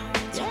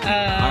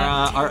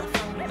 Our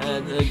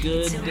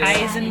good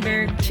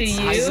Heisenberg to you.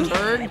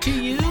 Heisenberg to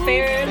you,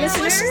 fair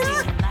listeners.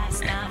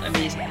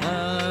 Amazing.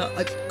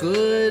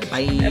 Good.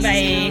 Bye.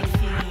 Bye.